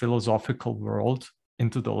lived philosophical world,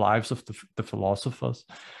 into the lives of the philosophers,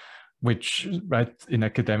 which in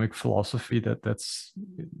academic philosophy it's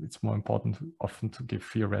more important often to give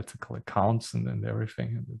theoretical accounts and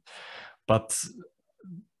everything. But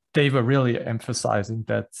they were really emphasizing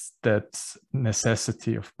that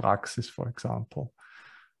necessity of praxis, for example.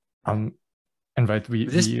 And right,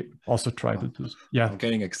 we also try to do. Yeah, I'm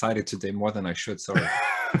getting excited today more than I should. Sorry.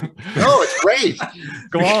 No, it's great.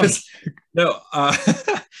 Go on. No,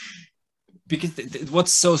 because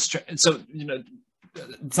what's so strange. So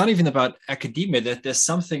it's not even about academia. That there's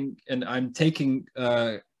something, and I'm taking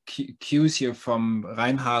cues here from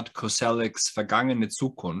Reinhard Koselleck's Vergangene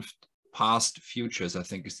Zukunft, Past Futures, I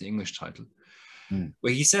think is the English title,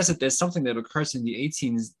 where he says that there's something that occurs in the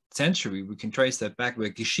 18th century. We can trace that back, where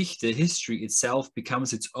Geschichte, history itself,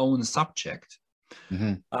 becomes its own subject.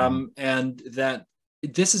 And that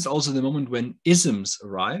this is also the moment when isms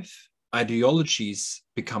arrive, ideologies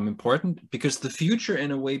become important, because the future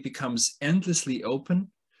in a way becomes endlessly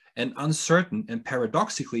open and uncertain, and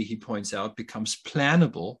paradoxically, he points out, becomes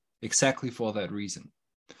plannable exactly for that reason.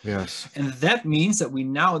 Yes. And that means that we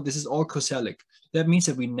now, this is all Koselleck, that means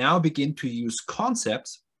that we now begin to use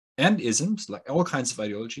concepts and isms, like all kinds of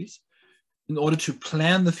ideologies, in order to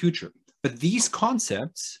plan the future. But these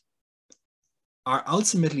concepts are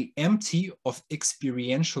ultimately empty of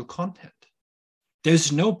experiential content.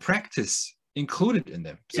 There's no practice included in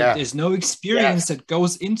them. So there's no experience that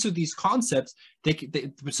goes into these concepts.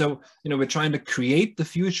 So, we're trying to create the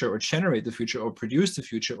future or generate the future or produce the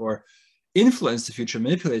future or influence the future,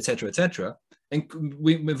 manipulate, etc., etc. And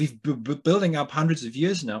we've been building up hundreds of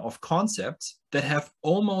years now of concepts that have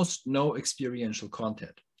almost no experiential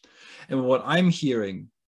content. And what I'm hearing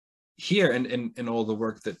here and in all the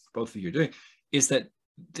work that both of you are doing is that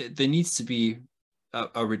there needs to be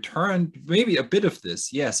a return, maybe a bit of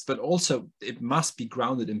this, yes, but also it must be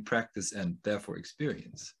grounded in practice and therefore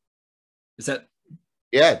experience. Is that?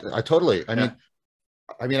 Yeah, I totally. I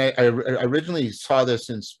mean, I originally saw this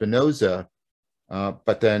in Spinoza,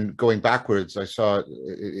 but then going backwards, I saw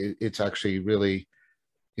it's actually really,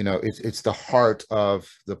 it's the heart of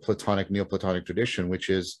the Platonic, Neoplatonic tradition, which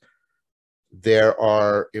is there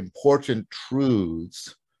are important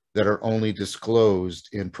truths that are only disclosed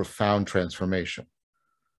in profound transformation.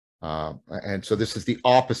 And so this is the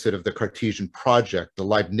opposite of the Cartesian project, the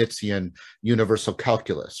Leibnizian universal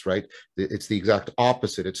calculus, right? It's the exact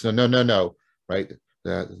opposite. It's no, right?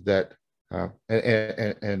 And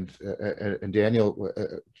Daniel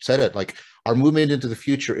said it, like, our movement into the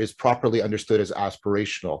future is properly understood as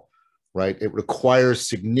aspirational, right? It requires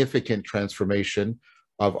significant transformation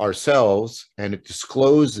of ourselves, and it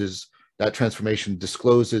discloses, that transformation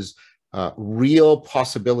discloses real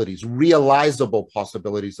possibilities, realizable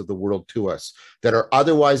possibilities of the world to us that are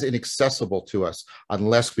otherwise inaccessible to us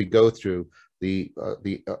unless we go through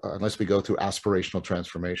unless we go through aspirational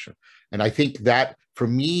transformation. And I think that, for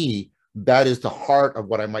me, that is the heart of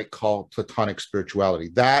what I might call Platonic spirituality.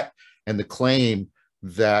 That and the claim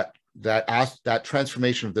that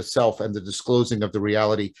transformation of the self and the disclosing of the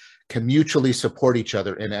reality can mutually support each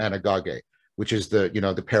other in anagoge, which is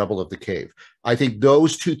the parable of the cave. I think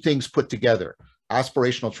those two things put together,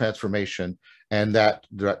 aspirational transformation, and that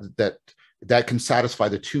can satisfy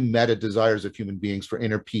the two meta desires of human beings for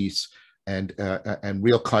inner peace and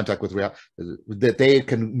real contact with reality, that they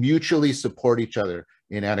can mutually support each other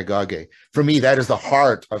in anagoge. For me, that is the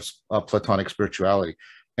heart of Platonic spirituality.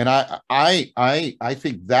 And I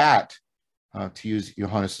think that, to use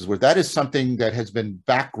Johannes's word, that is something that has been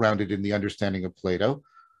backgrounded in the understanding of Plato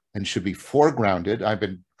and should be foregrounded. I've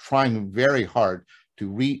been trying very hard to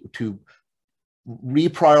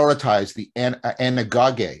reprioritize the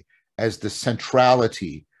anagoge as the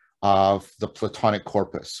centrality of the Platonic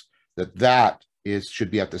corpus, that should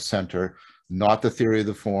be at the center, not the theory of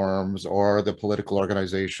the forms or the political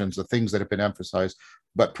organizations, the things that have been emphasized,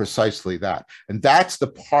 but precisely that. And that's the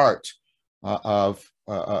part right.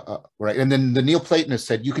 And then the Neoplatonists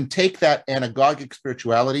said, you can take that anagogic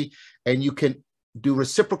spirituality and you can do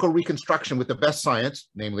reciprocal reconstruction with the best science,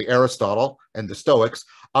 namely Aristotle and the Stoics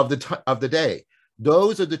of the day.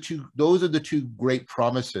 Those are the two great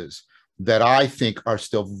promises that I think are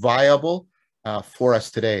still viable for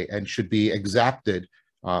us today and should be exacted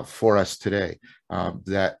for us today.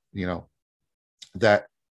 That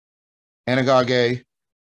anagoge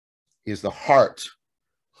is the heart,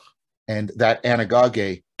 and that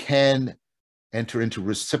anagoge can enter into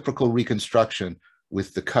reciprocal reconstruction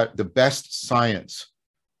with the best science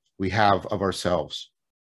we have of ourselves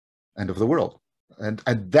and of the world. And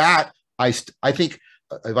that, I think,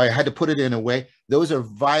 if I had to put it in a way, those are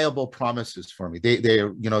viable promises for me. They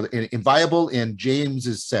are, viable in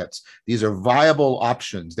James's sense. These are viable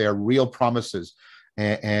options. They are real promises.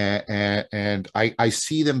 And I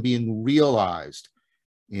see them being realized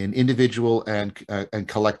in individual and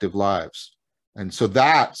collective lives. And so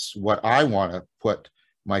that's what I want to put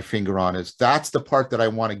my finger on is that's the part that I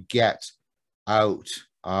want to get out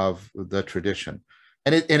of the tradition.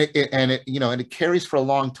 And it carries for a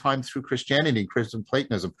long time through Christianity, Christian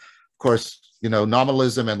Platonism. Of course,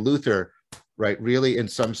 nominalism and Luther, right, really in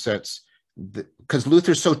some sense, because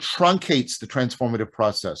Luther so truncates the transformative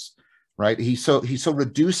process, right? He so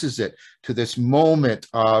reduces it to this moment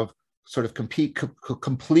of sort of complete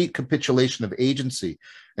capitulation of agency,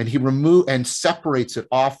 and he separates it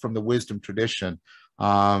off from the wisdom tradition,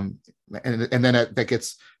 and then that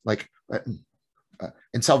gets like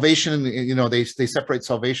in salvation, they separate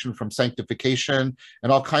salvation from sanctification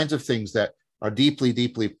and all kinds of things that are deeply,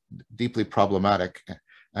 deeply, deeply problematic.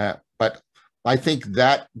 But I think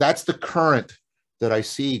that's the current that I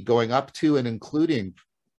see going up to and including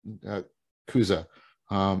Cusa.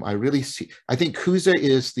 I think Cusa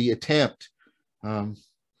is the attempt.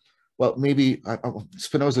 Well, maybe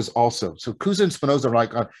Spinoza's also. So Cusa and Spinoza are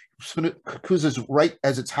like, Cusa's right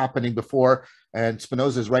as it's happening before, and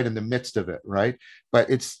Spinoza's right in the midst of it, right? But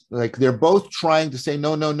it's like they're both trying to say,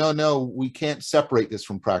 no, we can't separate this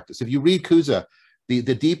from practice. If you read Cusa, the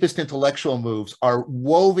deepest intellectual moves are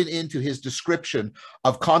woven into his description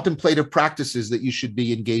of contemplative practices that you should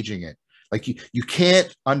be engaging in. Like you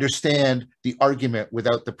can't understand the argument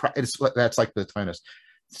without that's like Plotinus.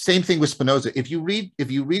 Same thing with Spinoza. If you read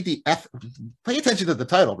pay attention to the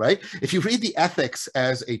title, right? If you read the Ethics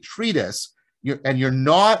as a treatise, you're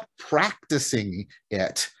not practicing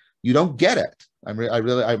it, you don't get it.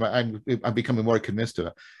 I'm becoming more convinced of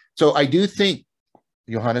it. So I do think,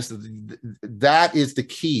 Johannes, that is the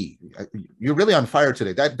key. You're really on fire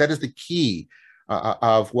today. That is the key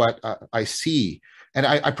of what I see, and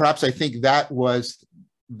I think that was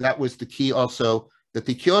the key also that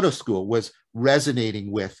the Kyoto school was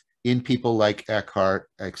resonating with in people like Eckhart,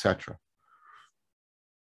 etc.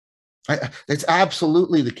 It's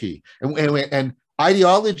absolutely the key, and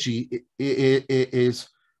ideology is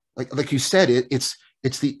like you said, it's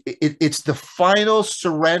the final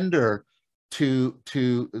surrender to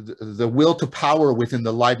the will to power within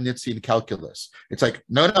the Leibnizian calculus. It's like,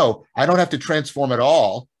 no, I don't have to transform at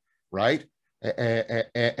all, right?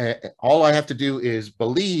 All I have to do is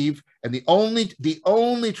believe, and the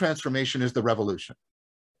only transformation is the revolution,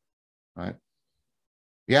 right?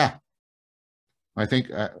 Yeah, I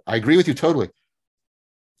think I agree with you totally.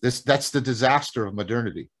 That's the disaster of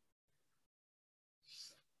modernity.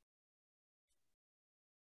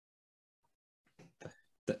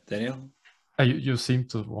 Daniel? You seem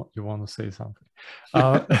to want to say something.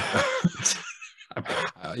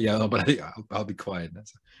 Yeah, but I'll be quiet.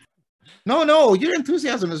 No, your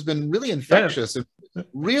enthusiasm has been really infectious and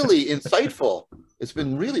really insightful. It's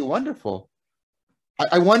been really wonderful.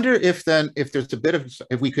 I wonder if there's a bit of,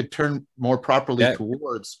 if we could turn more properly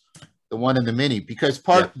towards the one in the mini, because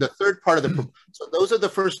the third part of the, so those are the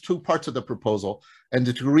first two parts of the proposal, and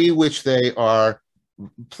the degree which they are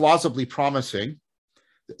plausibly promising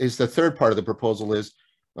is the third part of the proposal. Is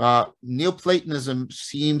Neoplatonism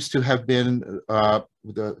seems to have been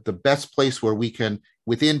the best place where we can,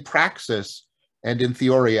 within praxis and in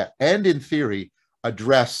theory,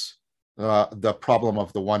 address the problem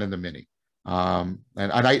of the one and the many. And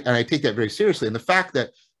I take that very seriously. And the fact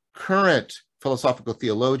that current philosophical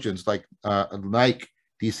theologians like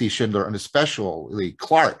D.C. Schindler and especially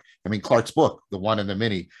Clarke, Clarke's book, The One and the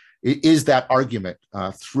Many, is that argument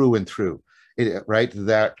through and through. Right,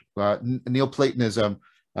 that Neoplatonism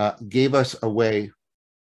gave us a way,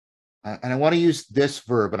 and I want to use this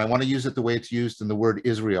verb, and I want to use it the way it's used in the word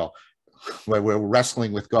Israel, where we're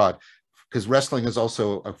wrestling with God, because wrestling is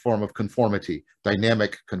also a form of conformity,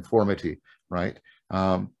 dynamic conformity, right?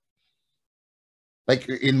 Like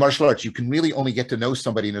in martial arts, you can really only get to know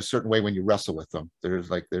somebody in a certain way when you wrestle with them. There's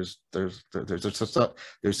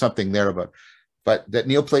something there about. But that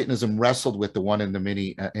Neoplatonism wrestled with the one and the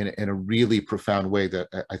many in a really profound way that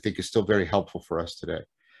I think is still very helpful for us today.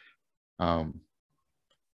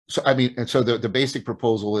 So the basic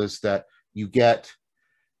proposal is that you get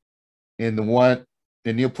in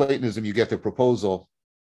Neoplatonism, you get the proposal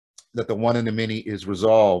that the one and the many is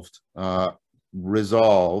resolved. And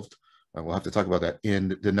we'll have to talk about that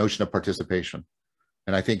in the notion of participation.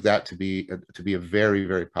 And I think that to be a very,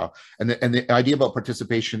 very powerful. And the idea about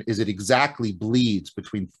participation is it exactly bleeds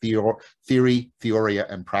between theory, theoria,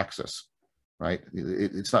 and praxis, right?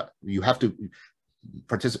 It's not, you have to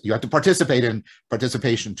participate in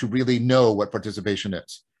participation to really know what participation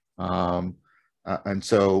is. And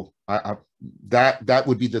so that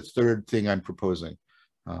would be the third thing I'm proposing.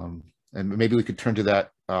 And maybe we could turn to that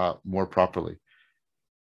more properly.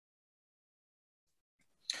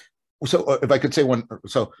 So if I could say one,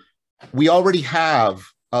 so we already have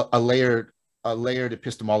a layered a layered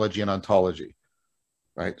epistemology and ontology,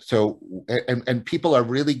 right? So, and people are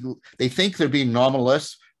really, they think they're being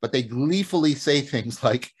nominalists, but they gleefully say things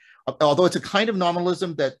like, although it's a kind of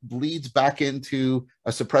nominalism that bleeds back into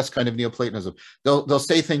a suppressed kind of Neoplatonism, they'll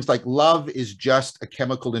say things like, love is just a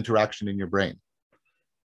chemical interaction in your brain.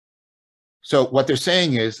 So what they're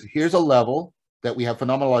saying is, here's a level that we have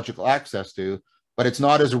phenomenological access to, but it's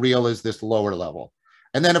not as real as this lower level.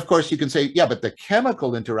 And then, of course, you can say, yeah, but the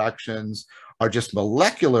chemical interactions are just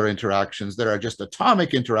molecular interactions that are just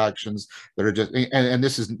atomic interactions that are just, and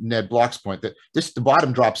this is Ned Block's point, that this, the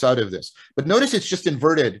bottom drops out of this. But notice it's just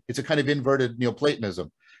inverted. It's a kind of inverted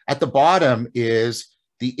Neoplatonism. At the bottom is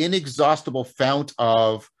the inexhaustible fount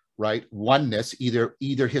of, right, oneness,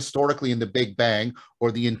 either historically in the Big Bang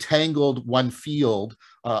or the entangled one field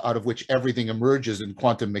out of which everything emerges in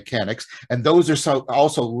quantum mechanics. And those are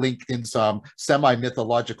also linked in some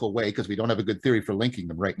semi-mythological way, because we don't have a good theory for linking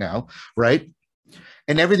them right now, right?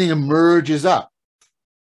 And everything emerges up.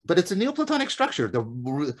 But it's a Neoplatonic structure,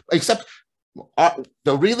 except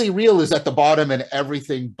the really real is at the bottom and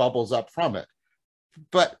everything bubbles up from it.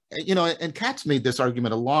 But, you know, and Katz made this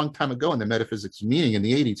argument a long time ago in the Metaphysics meeting in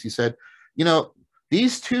the 80s. He said, you know,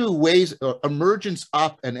 these two ways, emergence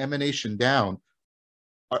up and emanation down,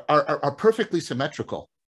 are perfectly symmetrical,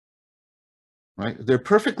 right? They're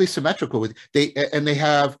perfectly symmetrical with they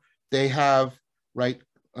have right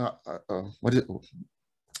what is it?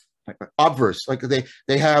 Obverse, like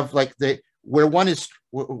they have like where one is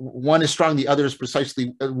strong, the other is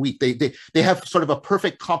precisely weak. They have sort of a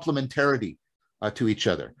perfect complementarity to each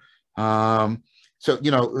other. So,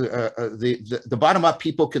 you know, the bottom up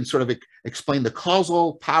people can sort of explain the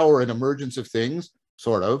causal power and emergence of things,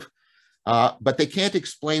 sort of, but they can't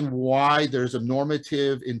explain why there's a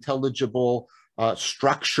normative, intelligible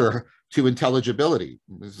structure to intelligibility.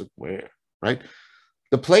 Right?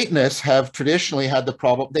 The Platonists have traditionally had the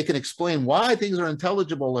problem, they can explain why things are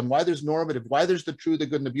intelligible and why there's normative, why there's the true, the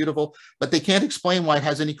good, and the beautiful, but they can't explain why it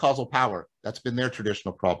has any causal power. That's been their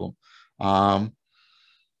traditional problem. And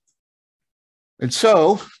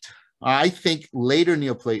so I think later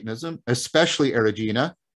Neoplatonism, especially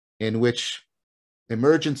Erigena, in which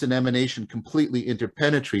emergence and emanation completely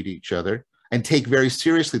interpenetrate each other and take very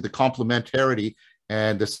seriously the complementarity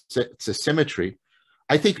and the symmetry,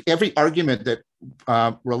 I think every argument that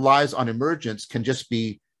relies on emergence can just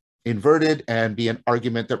be inverted and be an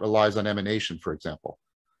argument that relies on emanation, for example.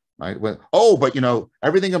 Right? When, oh, but you know,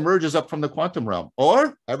 everything emerges up from the quantum realm,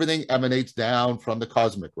 or everything emanates down from the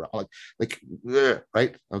cosmic realm,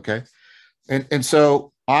 right? Okay, and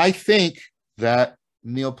so I think that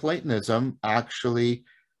Neoplatonism actually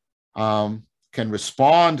can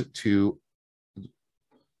respond to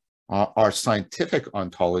our scientific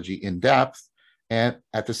ontology in depth, and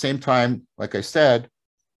at the same time, like I said,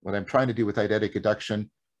 what I'm trying to do with eidetic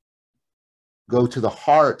induction, go to the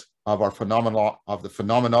heart of our the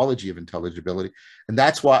phenomenology of intelligibility. And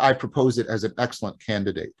that's why I propose it as an excellent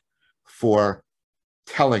candidate for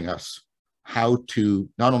telling us how to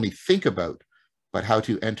not only think about, but how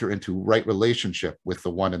to enter into right relationship with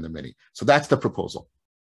the one and the many. So that's the proposal.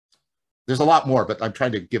 There's a lot more, but I'm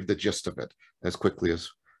trying to give the gist of it as quickly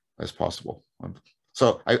as possible.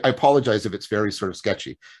 So I apologize if it's very sort of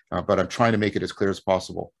sketchy, but I'm trying to make it as clear as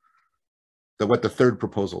possible that what the third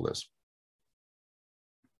proposal is.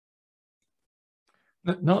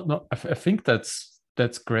 No, I think that's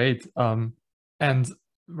great. And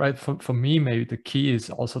right, for me, maybe the key is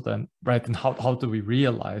also then, right, and how do we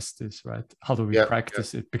realize this, right? How do we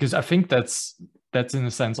practice it? Because I think that's in a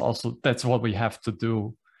sense also, that's what we have to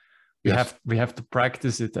do. We have to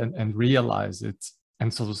practice it and realize it,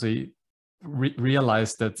 and so to say,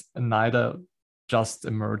 realize that neither just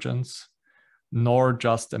emergence nor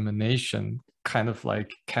just emanation kind of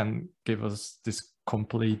like can give us this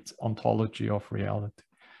complete ontology of reality.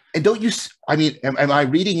 And don't you, I mean, am I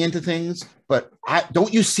reading into things? But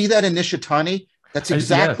don't you see that in Nishitani? That's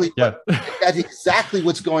exactly that's exactly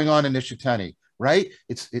what's going on in Nishitani, right?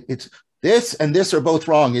 It's this and this are both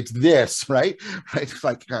wrong. It's this, right? It's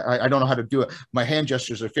like I don't know how to do it. My hand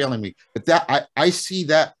gestures are failing me. But that I see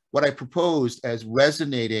that what I proposed as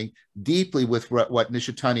resonating deeply with what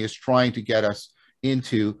Nishitani is trying to get us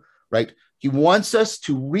into, right? He wants us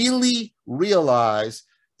to really realize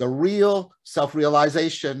the real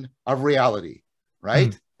self-realization of reality,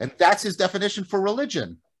 right? And that's his definition for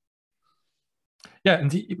religion. Yeah,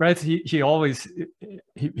 and he always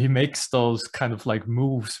he makes those kind of like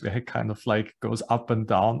moves where he kind of like goes up and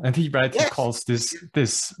down, and he calls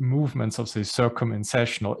this movements of say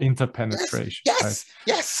circumcision or interpenetration.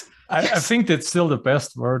 Yes. I think that's still the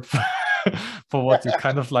best word for what you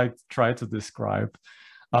kind of like try to describe.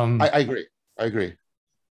 I agree. I agree.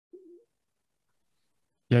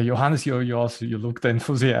 Yeah, Johannes, you looked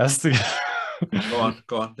enthusiastic. Go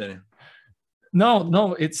on, Daniel.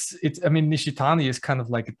 No, it's I mean, Nishitani is kind of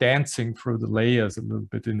like dancing through the layers a little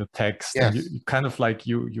bit in the text, Yes. and you kind of like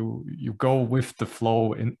you go with the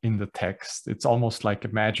flow in the text. It's almost like a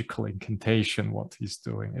magical incantation what he's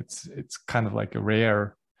doing. It's kind of like a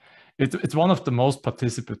rare. It's one of the most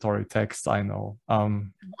participatory texts I know.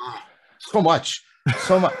 So much.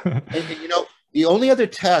 And, you know, the only other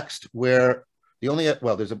text where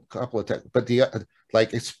well, there's a couple of texts, but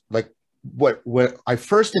like it's like what I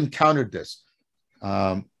first encountered this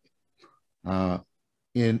I don't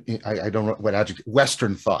know what adjective,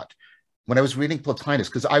 Western thought, when I was reading Plotinus,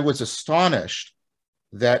 because I was astonished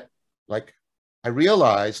that, like, I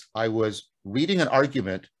realized I was reading an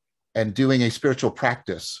argument and doing a spiritual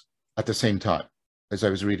practice at the same time as I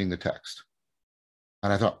was reading the text.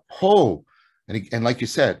 And I thought, oh, and like you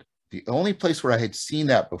said, the only place where I had seen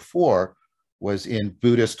that before was in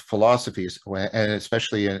Buddhist philosophies, and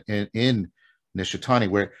especially in Nishitani,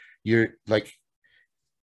 where you're like,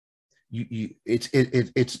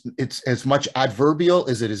 it's as much adverbial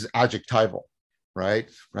as it is adjectival, right?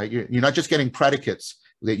 You're not just getting predicates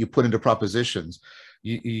that you put into propositions.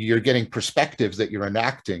 You're getting perspectives that you're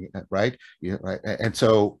enacting, right? Right. And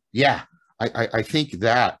so, yeah, I think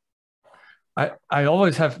that. I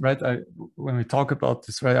always have, right, when we talk about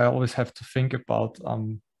this, right, I always have to think about,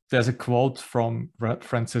 there's a quote from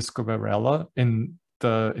Francisco Varela in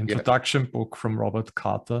the introduction book from Robert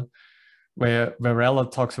Carter, where Varela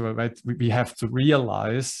talks about, right, we have to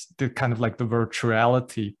realize the kind of like the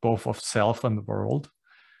virtuality both of self and the world.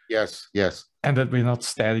 Yes. And that we're not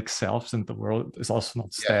static selves, and the world is also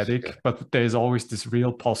not static, but there's always this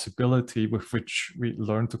real possibility with which we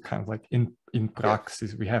learn to kind of like in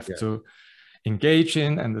praxis, we have to engage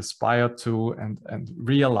in and aspire to and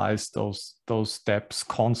realize those steps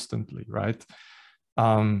constantly, right?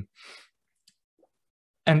 And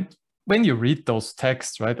when you read those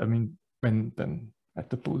texts, right, I mean, when then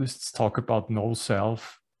the Buddhists talk about no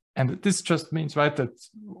self, and this just means, right, that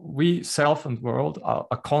we, self and world, are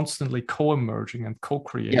constantly co-emerging and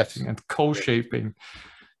co-creating and co-shaping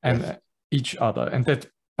and each other, and that,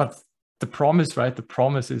 but the promise, right, the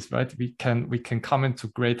promise is, right, we can come into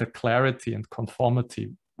greater clarity and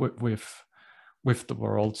conformity with the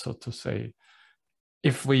world, so to say,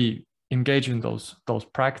 if we engage in those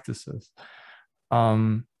practices.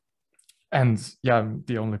 And yeah,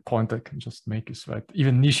 the only point I can just make is, right,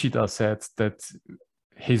 even Nishida said that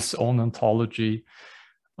his own ontology,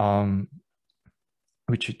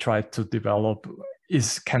 which he tried to develop,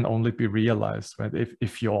 can only be realized, right,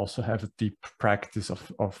 if you also have a deep practice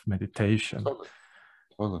of meditation.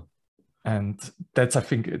 Totally. And that's, I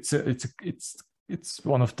think, it's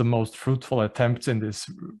one of the most fruitful attempts in this,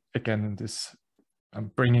 again, in this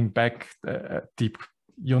bringing back a deep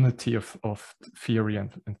unity of theory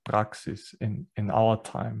and praxis in our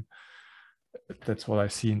time. That's what I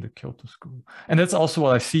see in the Kyoto School. And that's also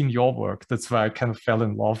what I see in your work. That's why I kind of fell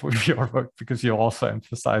in love with your work, because you're also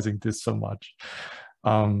emphasizing this so much.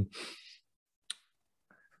 I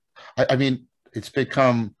mean, it's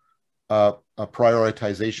become a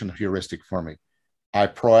prioritization heuristic for me. I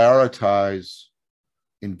prioritize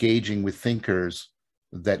engaging with thinkers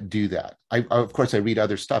that do that. Of course, I read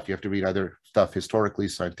other stuff. You have to read other stuff, historically,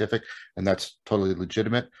 scientific, and that's totally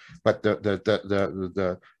legitimate. But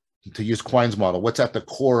to use Quine's model, what's at the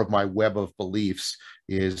core of my web of beliefs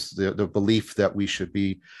is the belief that we should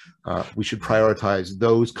prioritize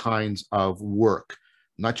those kinds of work,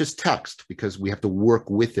 not just text, because we have to work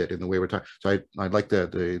with it in the way we're talking. So I like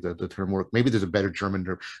the term work. Maybe there's a better German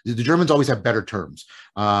term. The Germans always have better terms,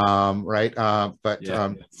 right?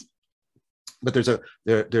 But there's I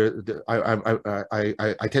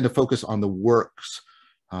tend to focus on the works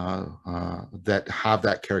that have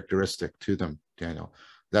that characteristic to them, Daniel.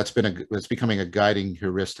 That's becoming a guiding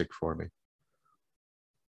heuristic for me.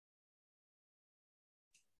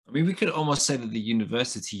 I mean, we could almost say that the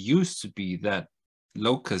university used to be that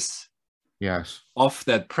locus of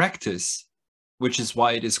that practice, which is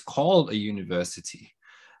why it is called a university.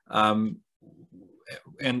 And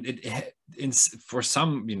for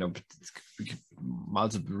some,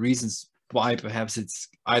 multiple reasons why perhaps it's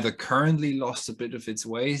either currently lost a bit of its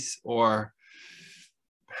ways, or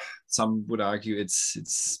some would argue this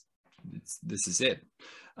is it.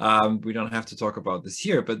 We don't have to talk about this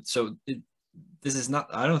here, but so this is not,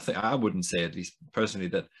 I wouldn't say, at least personally,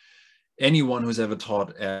 that anyone who's ever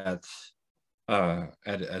taught at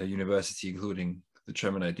a university, including the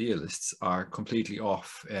German idealists, are completely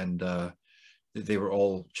off, and they were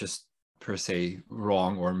all just per se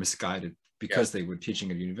wrong or misguided because they were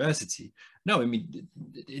teaching at university. No, I mean,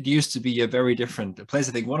 it used to be a very different place.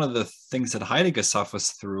 I think one of the things that Heidegger suffers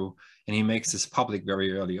through, and he makes this public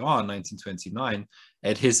very early on, 1929,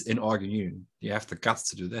 at his inauguration, you have the guts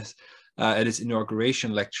to do this, at his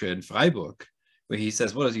inauguration lecture in Freiburg, where he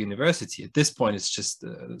says, what is a university? At this point, it's just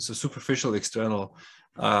a superficial, external,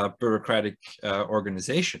 bureaucratic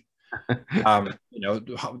organization.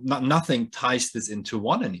 Nothing ties this into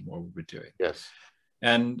one anymore, what we're doing. Yes.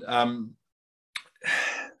 And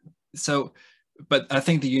so, but I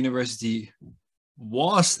think the university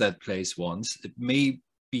was that place once. It may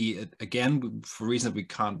be, again, for reasons that we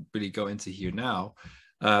can't really go into here now,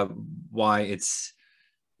 why I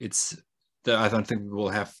don't think we will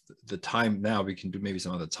have the time now. We can do maybe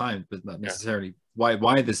some other time, but not necessarily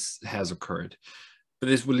why this has occurred. But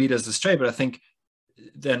this will lead us astray. But I think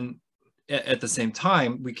then at the same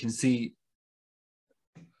time, we can see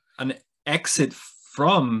an exit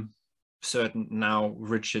from certain now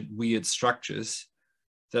rigid, weird structures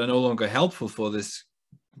that are no longer helpful for this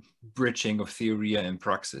bridging of theory and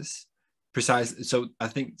praxis. So I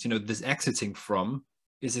think, this exiting from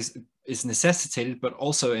is necessitated, but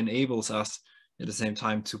also enables us at the same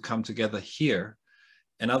time to come together here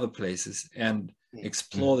and other places and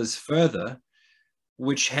explore this further,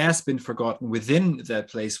 which has been forgotten within that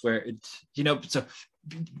place where it, so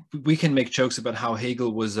we can make jokes about how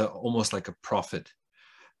Hegel was almost like a prophet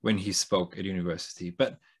when he spoke at university,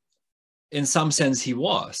 but in some sense he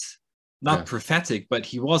was not prophetic, but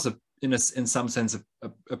he was in some sense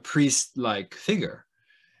a priest-like figure,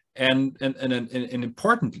 and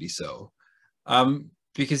importantly so,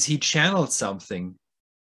 because he channeled something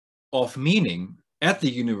of meaning at the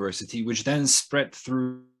university, which then spread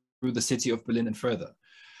through the city of Berlin and further.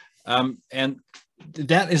 And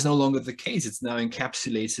that is no longer the case. It's now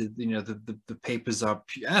encapsulated. The papers are,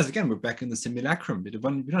 as again, we're back in the simulacrum. We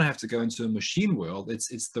don't have to go into a machine world.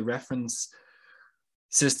 It's the reference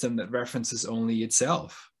system that references only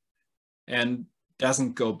itself and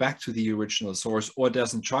doesn't go back to the original source, or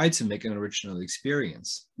doesn't try to make an original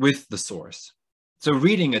experience with the source. So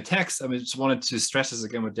reading a text, I just wanted to stress this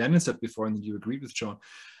again what Daniel said before, and that you agreed with, John,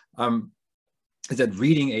 is that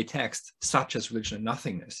reading a text such as Religion and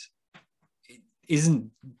Nothingness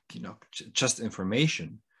isn't, just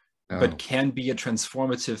information, but can be a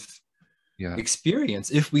transformative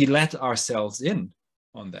experience if we let ourselves in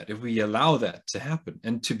on that, if we allow that to happen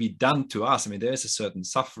and to be done to us. I mean, there's a certain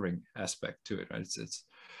suffering aspect to it, right?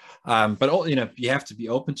 But all, you have to be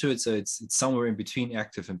open to it. So it's somewhere in between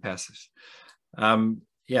active and passive. So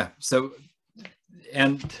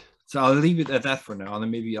I'll leave it at that for now, and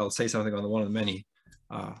then maybe I'll say something on the one of the many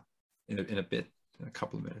in a bit, in a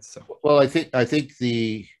couple of minutes. So, well, I think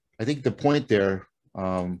the point there.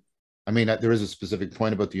 There is a specific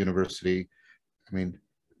point about the university. I mean,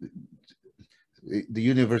 the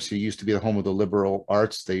university used to be the home of the liberal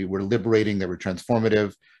arts. They were liberating, they were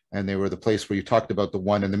transformative, and they were the place where you talked about the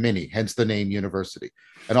one and the many, hence the name university.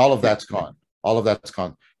 And all of that's gone. All of that's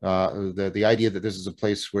gone. The idea that this is a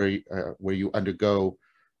place where you undergo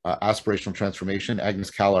aspirational transformation, Agnes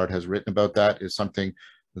Callard has written about that, is something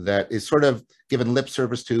that is sort of given lip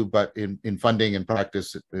service to, but in funding and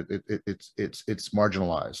practice, it's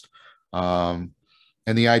marginalized.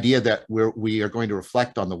 And the idea that we are going to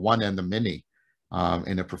reflect on the one and the many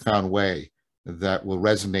in a profound way that will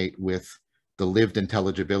resonate with the lived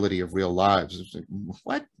intelligibility of real lives.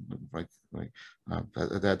 What?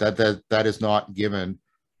 That is not given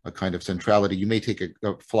a kind of centrality. You may take a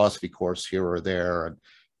philosophy course here or there, and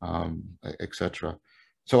etc.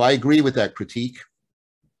 So I agree with that critique.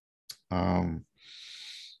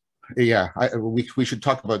 We should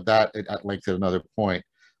talk about that at length at another point.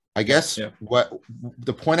 I guess what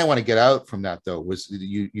the point I want to get out from that, though, was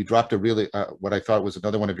you dropped a really what I thought was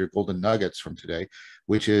another one of your golden nuggets from today,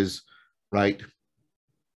 which is, right,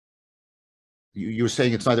 you were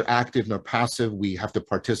saying it's neither active nor passive. We have to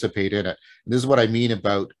participate in it. And this is what I mean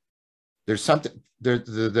about there's something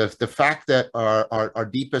the fact that our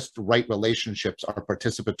deepest right relationships are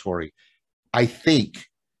participatory, I think,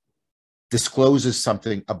 discloses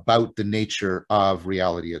something about the nature of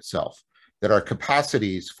reality itself. That our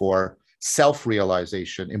capacities for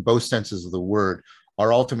self-realization in both senses of the word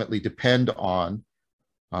are ultimately depend on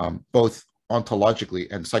both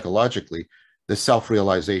ontologically and psychologically the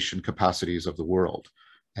self-realization capacities of the world,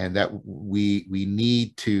 and that we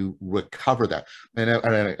need to recover that.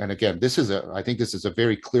 And again, I think this is a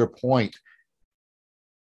very clear point.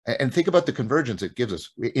 And think about the convergence it gives us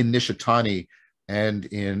in Nishitani and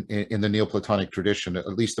in the Neoplatonic tradition, at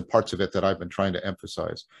least the parts of it that I've been trying to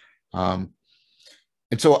emphasize. And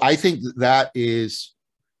so I think that is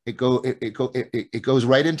it goes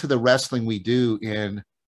right into the wrestling we do in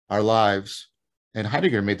our lives. And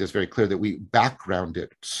Heidegger made this very clear, that we background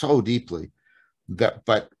it so deeply that,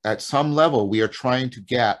 but at some level, we are trying to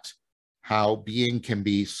get how being can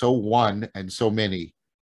be so one and so many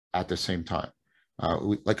at the same time.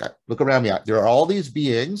 Look around me. There are all these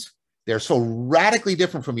beings. They're so radically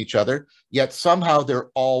different from each other, yet somehow they're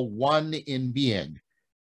all one in being.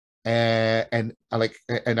 And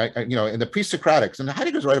the pre-Socratics, and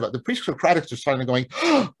Heidegger's right about the pre-Socratics are starting to going,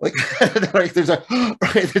 like, right,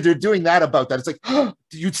 they're doing that about that. It's like,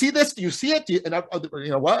 do you see this? Do you see it?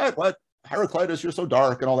 What? Heraclitus, you're so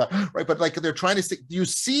dark and all that, right? But like, they're trying to say, do you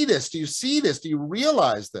see this? Do you see this? Do you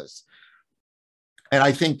realize this? And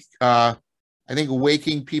I think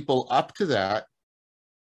waking people up to that,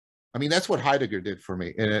 I mean, that's what Heidegger did for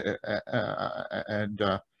me, and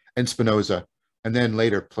Spinoza, and then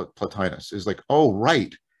later Plotinus, is like, oh,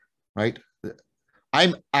 right.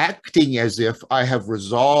 I'm acting as if I have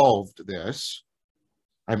resolved this.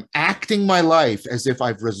 I'm acting my life as if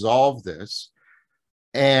I've resolved this,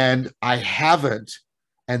 and I haven't,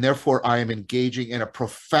 and therefore I am engaging in a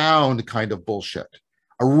profound kind of bullshit,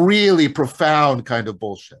 a really profound kind of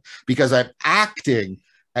bullshit, because I'm acting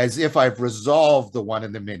as if I've resolved the one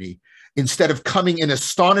and the many, instead of coming in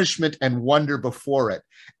astonishment and wonder before it,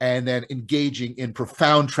 and then engaging in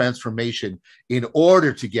profound transformation in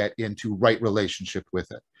order to get into right relationship with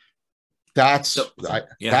it. That's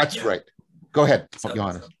right. Go ahead,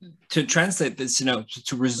 Johannes. To translate this,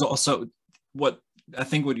 to resolve. So what I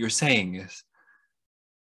think what you're saying is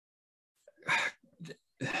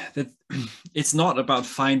that it's not about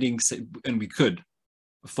finding, and we could,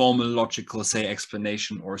 a formal, logical,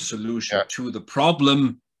 explanation or solution to the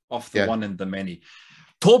problem of the one and the many.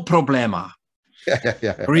 To problema.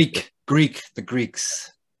 Greek, the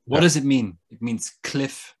Greeks. What does it mean? It means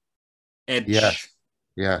cliff, edge.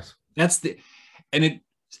 Yes. That's and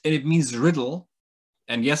it means riddle,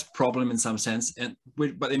 and yes, problem in some sense,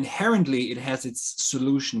 but inherently it has its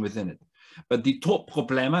solution within it. But the to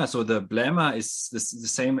problema, so the blema is the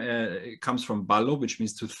same, it comes from ballo, which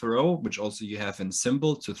means to throw, which also you have in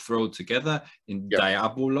symbol, to throw together, in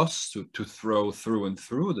diabolos, to throw through and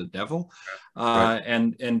through, the devil.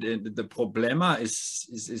 And the problema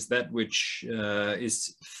is that which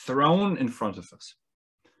is thrown in front of us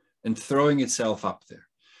and throwing itself up there.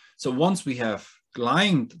 So once we have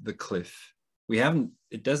climbed the cliff,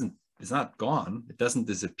 it's not gone, it doesn't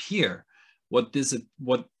disappear. What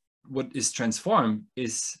is transformed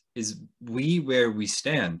is where we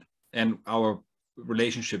stand, and our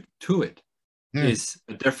relationship to it is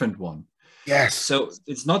a different one. Yes. So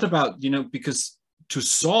it's not about, because to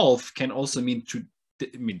solve can also mean to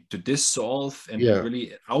dissolve and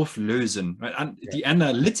really auflösen, right? And the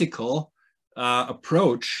analytical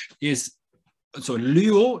approach is, so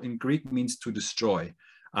lyo in Greek means to destroy.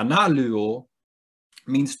 Analyo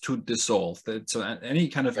means to dissolve. So any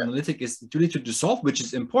kind of analytic is really to dissolve, which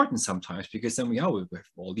is important sometimes, because then we have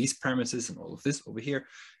all these premises and all of this over here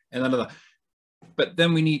and another. But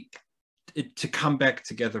then we need it to come back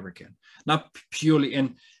together again, not purely.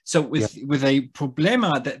 And so with a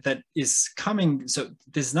problema that is coming, so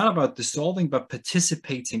this is not about dissolving, but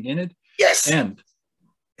participating in it. Yes. And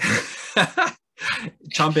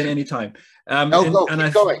jump in anytime. I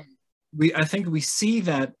think we see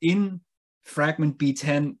that in fragment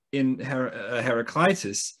B10 in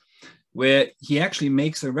Heraclitus, where he actually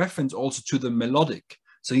makes a reference also to the melodic.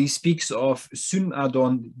 So he speaks of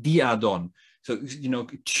synadon, diadon. So,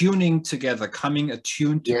 tuning together, coming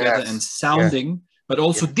attuned together and sounding, but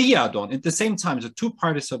also diadon at the same time. So two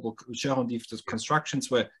participle gerundive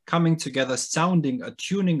constructions were coming together, sounding,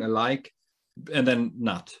 attuning alike, and then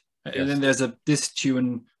not. And then there's a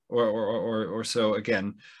distune or so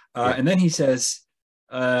again. And then he says,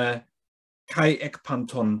 kai ek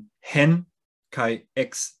panton hen, kai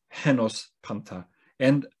ex henos panta.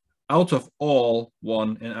 And out of all,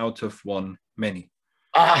 one, and out of one, many.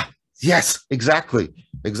 Yes, exactly.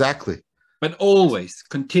 But always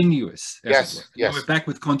continuous. Yes. We're back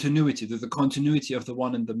with continuity, the continuity of the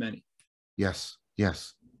one and the many. Yes. Yeah.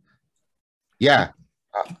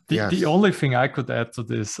 The only thing I could add to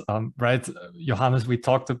this, right, Johannes, we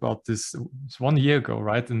talked about this 1 year ago,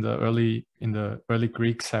 right, in the early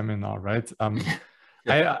Greek seminar, right?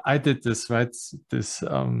 I did this, right, this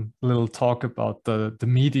little talk about the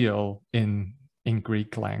medial in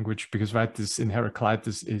Greek language, because right, this in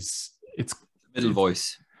Heraclitus it's middle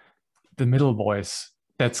voice. The middle voice.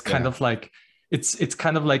 That's kind of like it's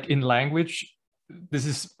kind of like in language. This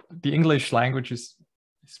is the English language is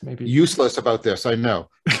maybe useless about this, I know.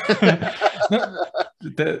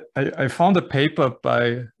 I found a paper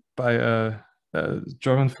by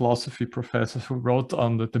German philosophy professor who wrote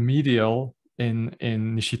on the medial in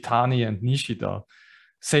Nishitani and Nishida,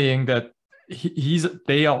 saying that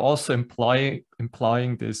they are also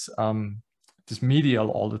implying this this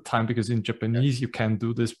medial all the time, because in Japanese you can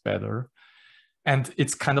do this better. And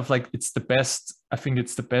it's kind of like, it's the best, I think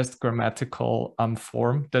it's the best grammatical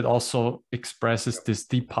form that also expresses this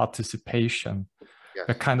deep participation.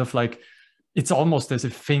 They're kind of like, it's almost as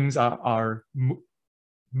if things are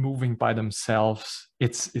moving by themselves.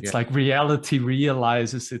 It's like reality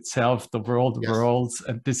realizes itself, the world worlds.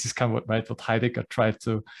 And this is kind of what Heidegger tried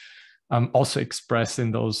to also express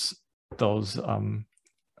in those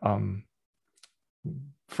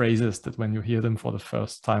phrases that when you hear them for the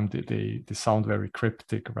first time, they sound very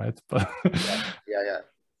cryptic, right? But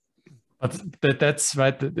but that's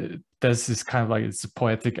right. There's this kind of like, it's a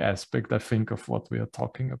poetic aspect, I think, of what we are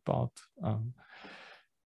talking about.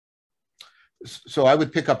 So I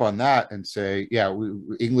would pick up on that and say, yeah,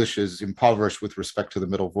 English is impoverished with respect to the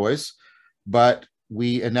middle voice, but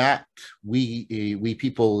we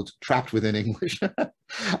people trapped within English,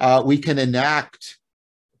 we can enact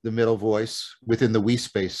the middle voice within the we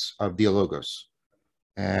space of dialogos.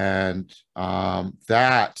 And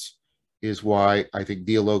that is why I think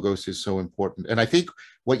dialogos is so important. And I think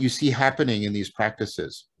what you see happening in these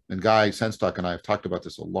practices, and Guy Senstock and I have talked about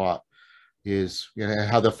this a lot, is, you know,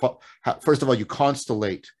 how first of all, you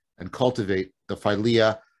constellate and cultivate the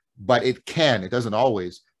philia, but it doesn't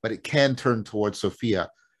always, but it can turn towards Sophia.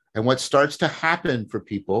 And what starts to happen for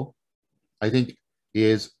people, I think,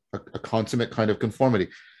 is a consummate kind of conformity.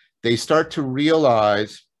 They start to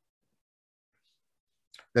realize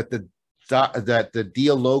that the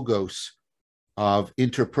dialogos of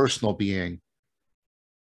interpersonal being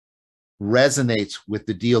resonates with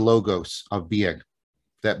the dialogos of being.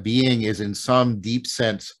 That being is in some deep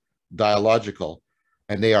sense dialogical,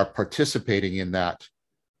 and they are participating in that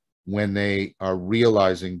when they are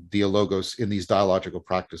realizing dialogos in these dialogical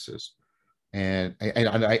practices. And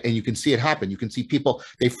you can see it happen. You can see people,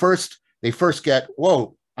 they first get,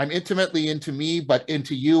 whoa, I'm intimately into me, but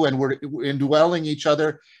into you, and we're indwelling each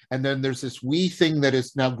other. And then there's this we thing that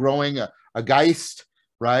is now growing, a Geist,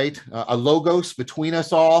 right? A logos between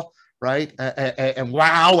us all, right? And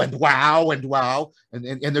wow, and wow, and wow.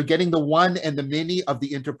 And they're getting the one and the many of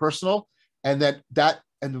the interpersonal. And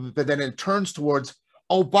but then it turns towards,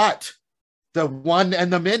 oh, but the one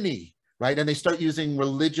and the many, right? And they start using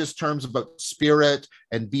religious terms about spirit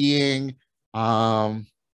and being.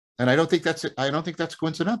 And I don't think that's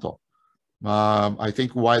coincidental. I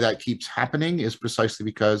think why that keeps happening is precisely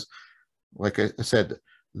because, like I said,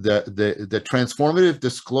 the transformative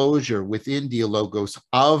disclosure within dialogos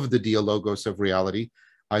of the dialogos of reality,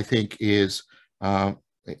 I think is what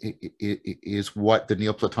the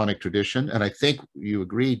Neoplatonic tradition, and I think you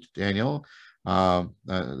agreed, Daniel,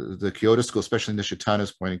 the Kyoto school, especially Nishitana,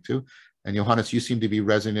 is pointing to, and Johannes, you seem to be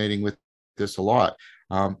resonating with this a lot,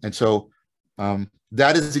 and so.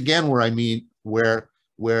 That is again where I mean where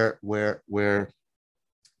you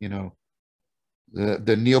know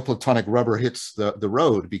the Neoplatonic rubber hits the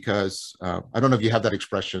road, because I don't know if you have that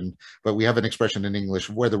expression, but we have an expression in English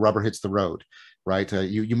where the rubber hits the road, right?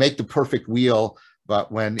 You make the perfect wheel, but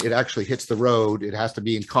when it actually hits the road, it has to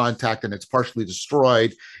be in contact, and it's partially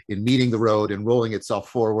destroyed in meeting the road and rolling itself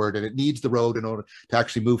forward, and it needs the road in order to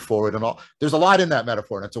actually move forward. And all, there's a lot in that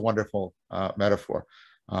metaphor, and it's a wonderful metaphor.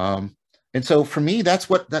 And so for me, that's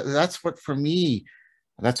what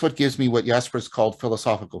gives me what Jasper's called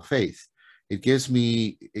philosophical faith. It gives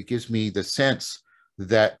me the sense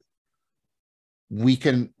that we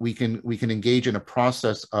can engage in a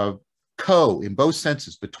process of in both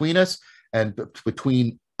senses, between us and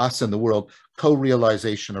between us and the world,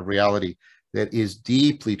 co-realization of reality that is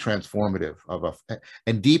deeply transformative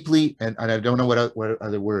and deeply, and I don't know what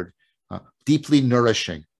other word, deeply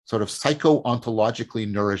nourishing. Sort of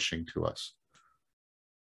psycho-ontologically nourishing to us.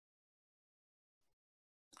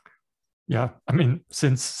 Yeah, I mean,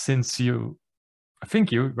 since you, I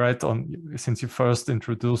think you since you first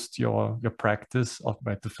introduced your practice of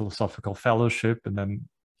the philosophical fellowship, and then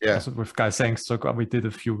also with Guy Senstock, we did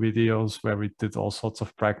a few videos where we did all sorts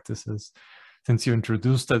of practices. Since you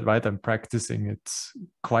introduced that, right, I'm practicing it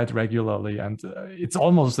quite regularly, and it's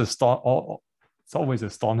almost it's always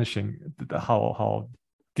astonishing how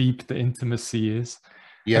deep the intimacy is,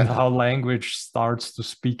 and how language starts to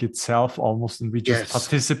speak itself almost, and we just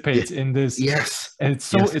participate in this. And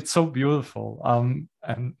it's so beautiful.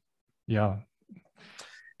 And yeah,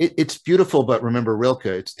 it's beautiful, but remember, Rilke,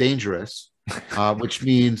 it's dangerous, which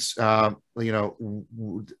means you know,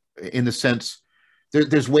 in the sense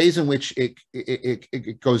there's ways in which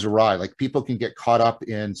it goes awry. Like people can get caught up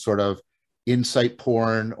in sort of insight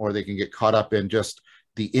porn, or they can get caught up in just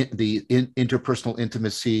the interpersonal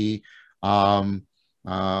intimacy.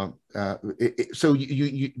 So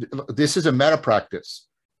this is a meta practice,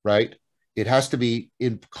 right? It has to be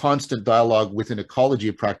in constant dialogue with an ecology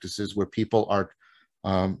of practices where people are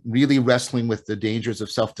really wrestling with the dangers of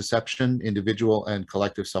self-deception, individual and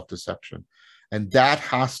collective self-deception. And that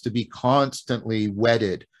has to be constantly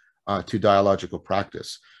wedded to dialogical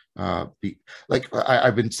practice.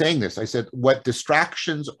 I've been saying this, I said, what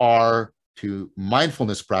distractions are to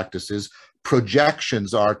mindfulness practices,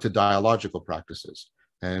 projections are to dialogical practices.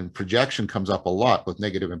 And projection comes up a lot with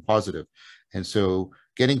negative and positive. And so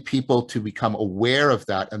getting people to become aware of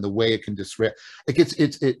that and the way it can disrupt, I've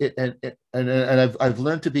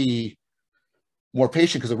learned to be more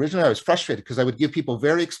patient, because originally I was frustrated because I would give people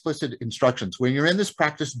very explicit instructions. When you're in this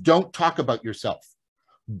practice, don't talk about yourself.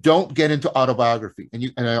 Don't get into autobiography. And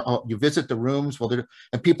you visit the rooms,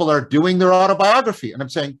 and people are doing their autobiography. And I'm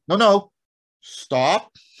saying, no,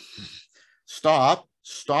 stop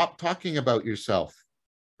talking about yourself,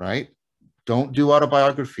 right? Don't do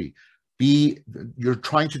autobiography. You're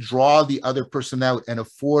trying to draw the other person out and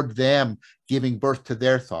afford them giving birth to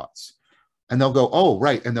their thoughts. And they'll go, oh,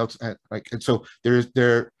 right. And so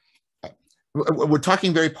we're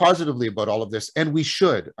talking very positively about all of this, and we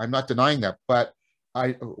should. I'm not denying that, but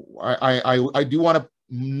I do want to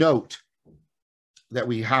note that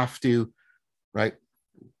we have to, right?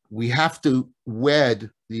 We have to wed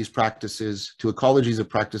these practices to ecologies of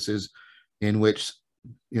practices in which,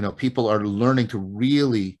 people are learning to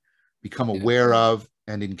really become aware of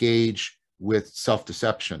and engage with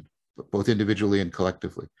self-deception, both individually and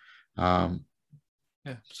collectively. So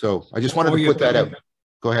I just wanted to put that out.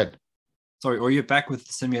 Go ahead. Sorry, or you're back with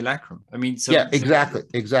the simulacrum. I mean, so yeah, exactly.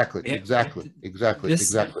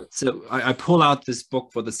 So I pull out this book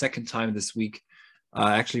for the second time this week,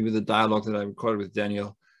 actually with a dialogue that I recorded with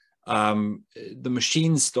Daniel. The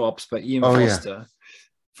Machine Stops by Ian Foster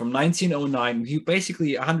from 1909. He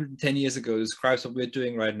basically 110 years ago describes what we're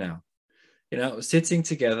doing right now. Sitting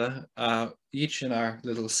together, each in our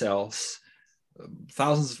little cells,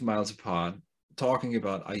 thousands of miles apart, talking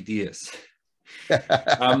about ideas.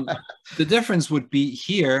 The difference would be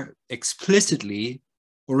here explicitly,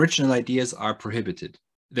 original ideas are prohibited.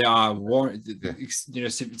 They are warned,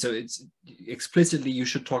 so it's explicitly you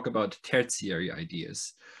should talk about tertiary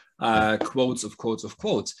ideas, quotes of quotes of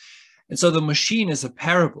quotes. And so the machine is a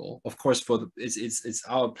parable, of course, it's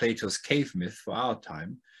our Plato's cave myth for our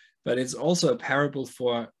time, but it's also a parable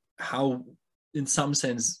for how, in some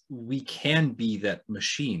sense, we can be that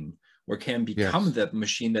machine, or can become that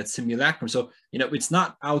machine, that simulacrum. So it's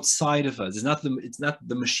not outside of us. It's not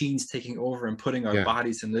the machines taking over and putting our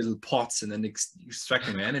bodies in little pots and then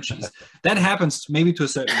extracting energies. That happens maybe to a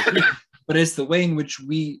certain degree, but it's the way in which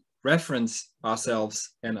we reference ourselves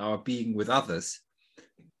and our being with others,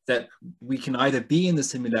 that we can either be in the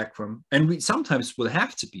simulacrum, and we sometimes will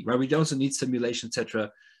have to be, right? We also need simulation,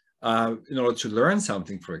 etc., in order to learn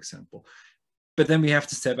something, for example. But then we have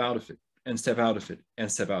to step out of it, and step out of it,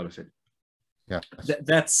 and step out of it. Yeah,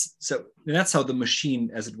 that's how the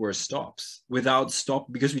machine, as it were, stops without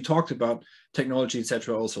stop. Because we talked about technology,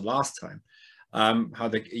 etc., also last time. How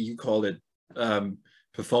you call it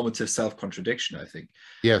performative self-contradiction, I think.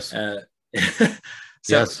 Yes.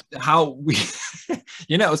 How we,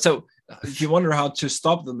 so if you wonder how to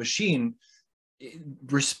stop the machine,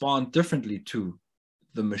 respond differently to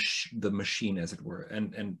the machine, as it were,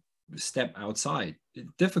 and step outside.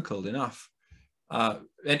 Difficult enough,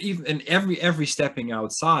 and every stepping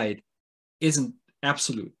outside isn't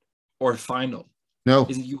absolute or final. No,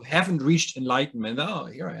 you haven't reached enlightenment. Oh,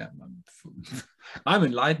 here I am. I'm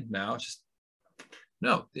enlightened now. Just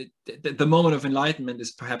no. The moment of enlightenment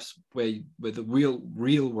is perhaps where the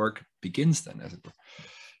real work begins. Then, as it were.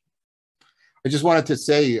 I just wanted to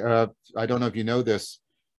say, I don't know if you know this,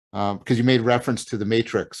 because you made reference to the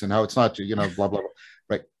Matrix and how it's not, blah blah blah.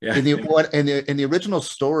 Right. Yeah. In the original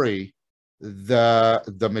story,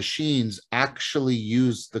 the machines actually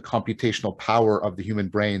use the computational power of the human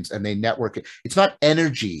brains, and they network it. It's not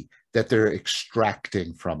energy that they're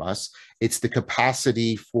extracting from us. It's the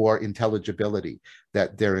capacity for intelligibility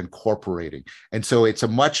that they're incorporating. And so it's a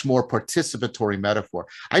much more participatory metaphor.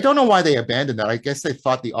 I don't know why they abandoned that. I guess they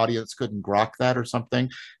thought the audience couldn't grok that or something,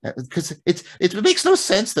 because it makes no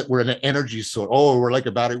sense that we're an energy source. Oh, we're like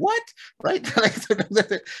a battery. What? Right?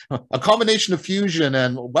 A combination of fusion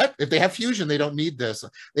and what? If they have fusion, they don't need this.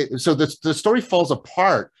 So the story falls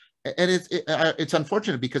apart. And it's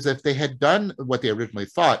unfortunate, because if they had done what they originally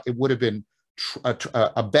thought, it would have been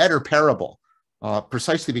a better parable,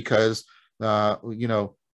 precisely because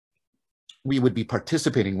we would be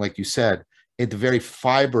participating, like you said, at the very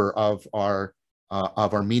fiber of our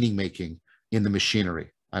meaning making in the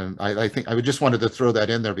machinery. And I think I would just wanted to throw that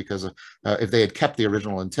in there because if they had kept the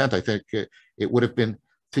original intent, I think it would have been,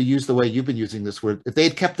 to use the way you've been using this word, if they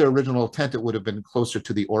had kept their original intent, it would have been closer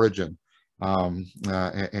to the origin in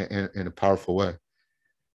a powerful way.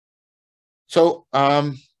 So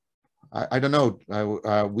I don't know.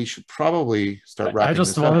 We should probably start wrapping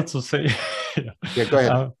this up. I just wanted to say, yeah,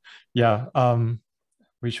 go ahead.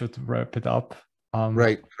 We should wrap it up.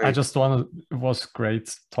 Right. I just wanted, it was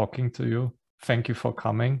great talking to you. Thank you for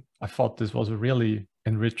coming. I thought this was a really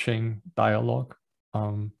enriching dialogue.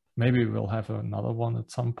 Maybe we'll have another one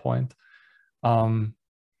at some point.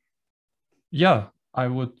 Yeah, I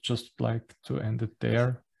would just like to end it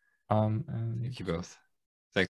there. And thank you both.